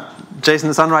 No, chasing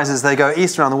the sunrises, they go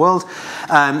east around the world.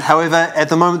 However, at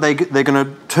the moment, they're going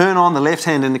to turn on the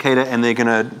left-hand indicator, and they're going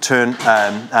to turn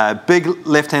big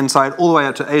left-hand side all the way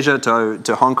up to Asia,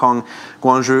 to Hong Kong,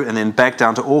 Guangzhou, and then back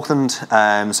down to Auckland.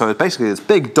 So it's basically this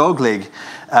big dogleg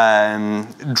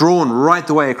drawn right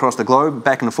the way across the globe,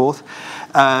 back and forth.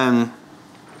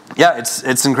 Yeah,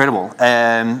 it's incredible.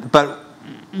 But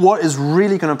what is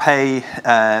really going to pay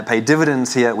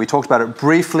dividends here, we talked about it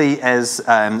briefly as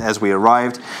we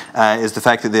arrived, is the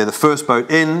fact that they're the first boat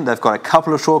in. They've got a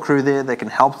couple of shore crew there that can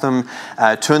help them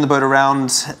turn the boat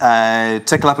around,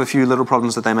 tickle up a few little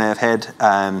problems that they may have had.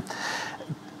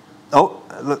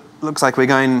 Looks like we're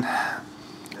going...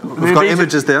 We've got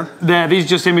images there. These are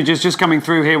just images just coming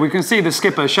through here. We can see the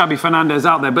skipper, Xabi Fernandez,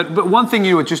 out there. But one thing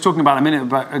you were just talking about a minute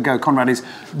ago, Conrad, is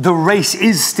the race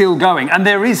is still going. And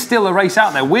there is still a race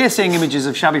out there. We're seeing images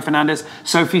of Xabi Fernandez,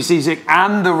 Sophie Cizik,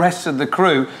 and the rest of the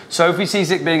crew. Sophie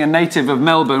Cizik being a native of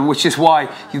Melbourne, which is why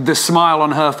the smile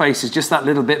on her face is just that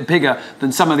little bit bigger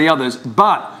than some of the others.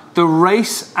 But the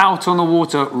race out on the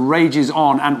water rages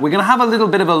on. And we're going to have a little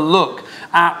bit of a look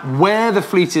at where the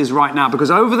fleet is right now,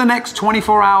 because over the next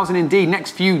 24 hours and indeed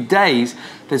next few days,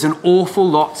 there's an awful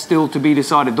lot still to be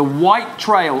decided. The white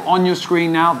trail on your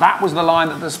screen now, that was the line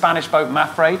that the Spanish boat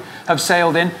MAPFRE have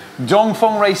sailed in.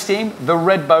 Dongfeng Race Team, the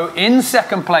red boat, in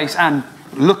second place and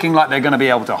looking like they're going to be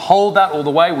able to hold that all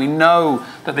the way. We know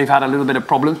that they've had a little bit of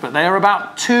problems, but they are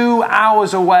about 2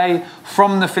 hours away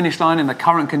from the finish line in the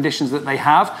current conditions that they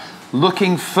have.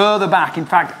 Looking further back, in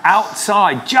fact,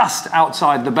 outside, just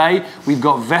outside the bay, we've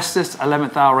got Vestas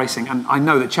 11th Hour Racing. And I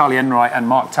know that Charlie Enright and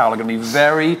Mark Towell are going to be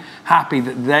very happy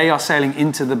that they are sailing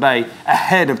into the bay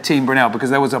ahead of Team Brunel, because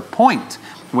there was a point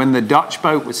when the Dutch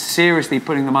boat was seriously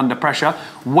putting them under pressure.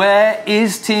 Where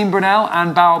is Team Brunel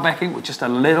and Bauer-Becking? We're just a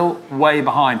little way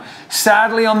behind.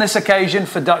 Sadly, on this occasion,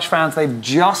 for Dutch fans, they've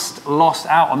just lost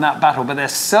out on that battle, but they're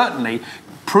certainly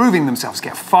proving themselves,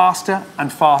 get faster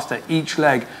and faster each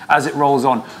leg as it rolls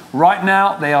on. Right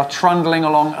now, they are trundling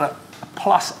along at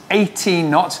plus 18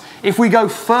 knots. If we go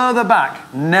further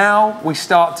back, now we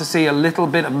start to see a little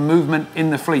bit of movement in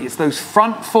the fleet. It's those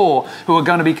front four who are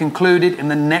going to be concluded in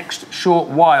the next short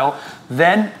while.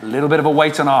 Then, a little bit of a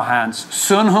weight on our hands.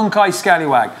 Sun Hunkai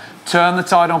Scallywag, Turn the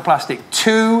Tide on Plastic.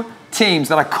 Two teams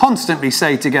that I constantly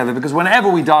say together, because whenever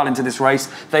we dial into this race,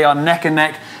 they are neck and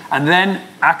neck. And then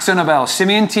Axel Nobel,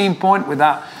 Simeon Team Point with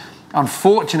that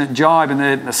unfortunate jibe in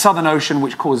the Southern Ocean,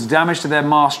 which caused damage to their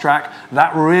mast track.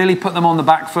 That really put them on the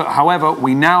back foot. However,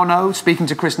 we now know, speaking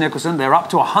to Chris Nicholson, they're up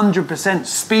to 100%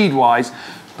 speed-wise,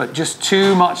 but just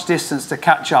too much distance to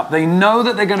catch up. They know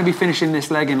that they're going to be finishing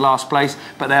this leg in last place,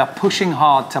 but they are pushing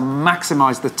hard to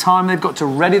maximise the time they've got to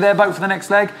ready their boat for the next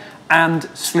leg and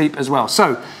sleep as well.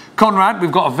 So, Conrad,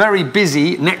 we've got a very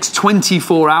busy next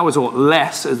 24 hours or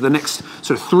less as the next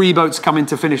sort of 3 boats come in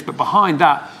to finish, but behind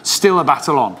that, still a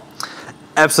battle on.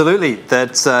 Absolutely.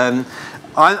 That's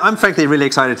I'm frankly really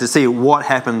excited to see what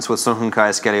happens with Sun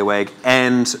Hunkai Scallywag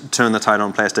and Turn the Tide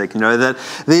on Plastic. You know, that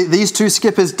these two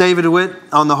skippers, David DeWitt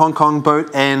on the Hong Kong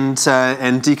boat and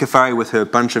Dika Fari with her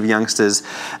bunch of youngsters.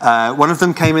 One of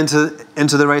them came into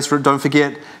the race, don't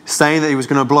forget, saying that he was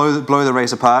going to blow the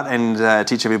race apart and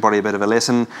teach everybody a bit of a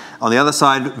lesson. On the other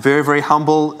side, very, very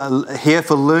humble, here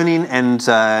for learning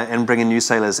and bringing new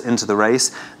sailors into the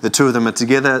race. The two of them are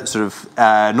together, sort of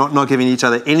not giving each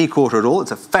other any quarter at all.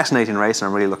 It's a fascinating race, and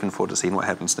I'm really looking forward to seeing what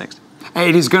happens next.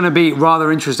 It is going to be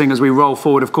rather interesting as we roll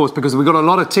forward, of course, because we've got a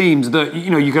lot of teams that, you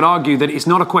know, you could argue that it's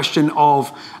not a question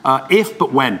of if,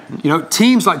 but when. You know,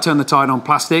 teams like Turn the Tide on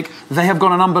Plastic, they have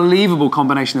got an unbelievable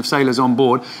combination of sailors on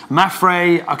board.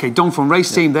 MAPFRE, okay, Dongfeng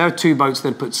Race Team, they're two boats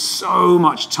that put so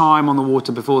much time on the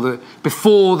water before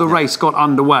the race got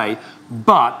underway.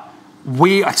 But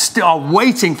we are still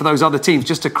waiting for those other teams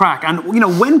just to crack. And, you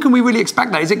know, when can we really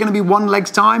expect that? Is it going to be one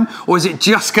leg's time, or is it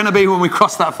just going to be when we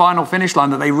cross that final finish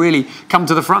line that they really come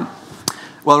to the front?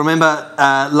 Well, remember,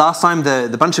 last time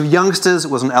the bunch of youngsters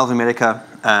was in Alva Medica,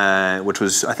 which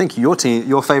was, I think, your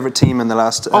favourite team in the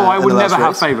last Oh, I would never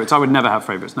have favourites. I would never have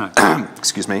favourites, no.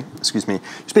 Excuse me. You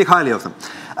speak highly of them.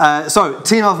 So,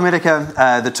 Team Alva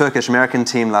Medica, the Turkish-American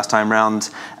team last time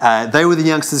round, they were the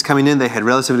youngsters coming in. They had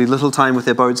relatively little time with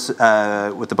their boats,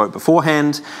 with the boat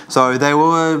beforehand. So they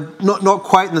were not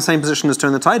quite in the same position as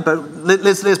Turn the Tide, but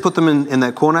let's put them in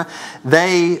that corner.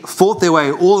 They fought their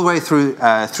way all the way through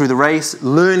the race,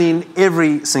 learning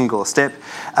every single step.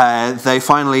 They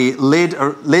finally led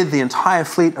the entire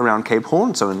fleet around Cape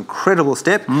Horn, so an incredible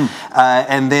step.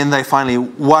 And then they finally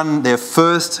won their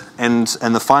first and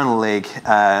the final leg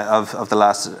of the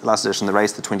last edition of the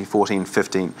race, the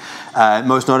 2014-15.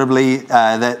 Most notably,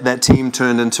 that team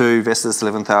turned into Vestas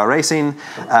 11th Hour Racing,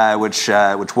 which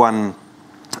won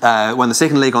the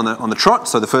second leg on the trot,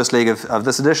 so the first leg of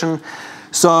this edition.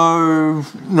 So,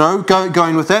 no,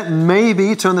 going with that,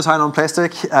 maybe Turn the Tide on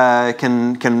Plastic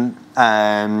can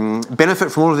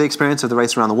benefit from all of the experience of the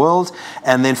race around the world,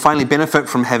 and then finally benefit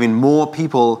from having more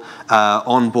people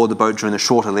on board the boat during the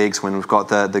shorter legs when we've got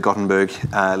the Gothenburg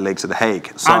legs of the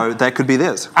Hague. So that could be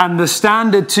theirs. And the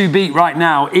standard to beat right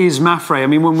now is MAPFRE. I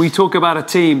mean, when we talk about a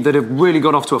team that have really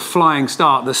got off to a flying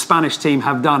start, the Spanish team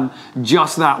have done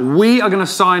just that. We are going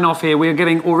to sign off here. We are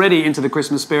getting already into the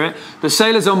Christmas spirit. The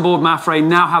sailors on board MAPFRE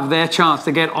now have their chance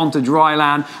to get onto dry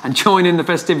land and join in the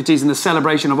festivities and the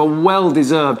celebration of a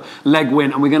well-deserved leg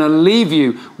win, and we're going to leave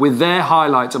you with their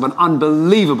highlights of an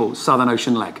unbelievable Southern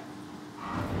Ocean leg.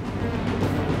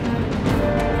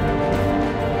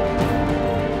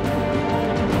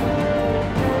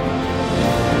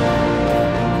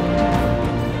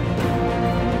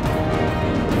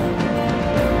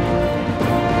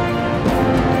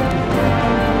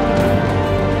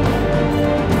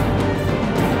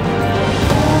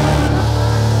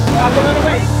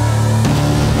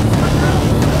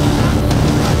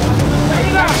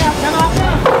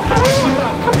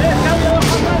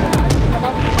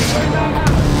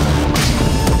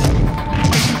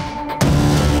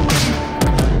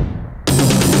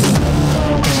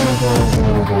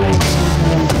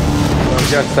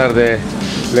 Just started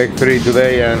leg 3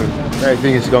 today, and I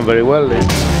think it's gone very well.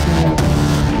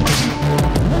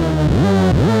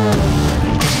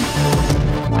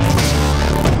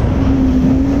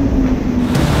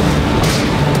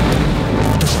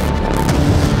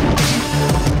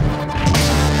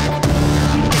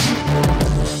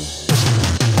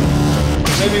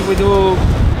 Maybe we do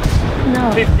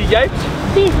 50 yachts?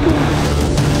 50.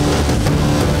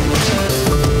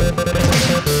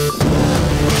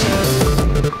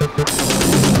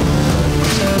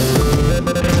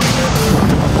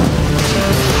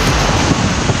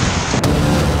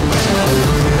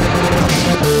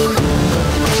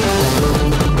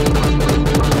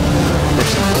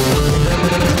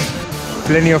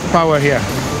 Plenty of power here.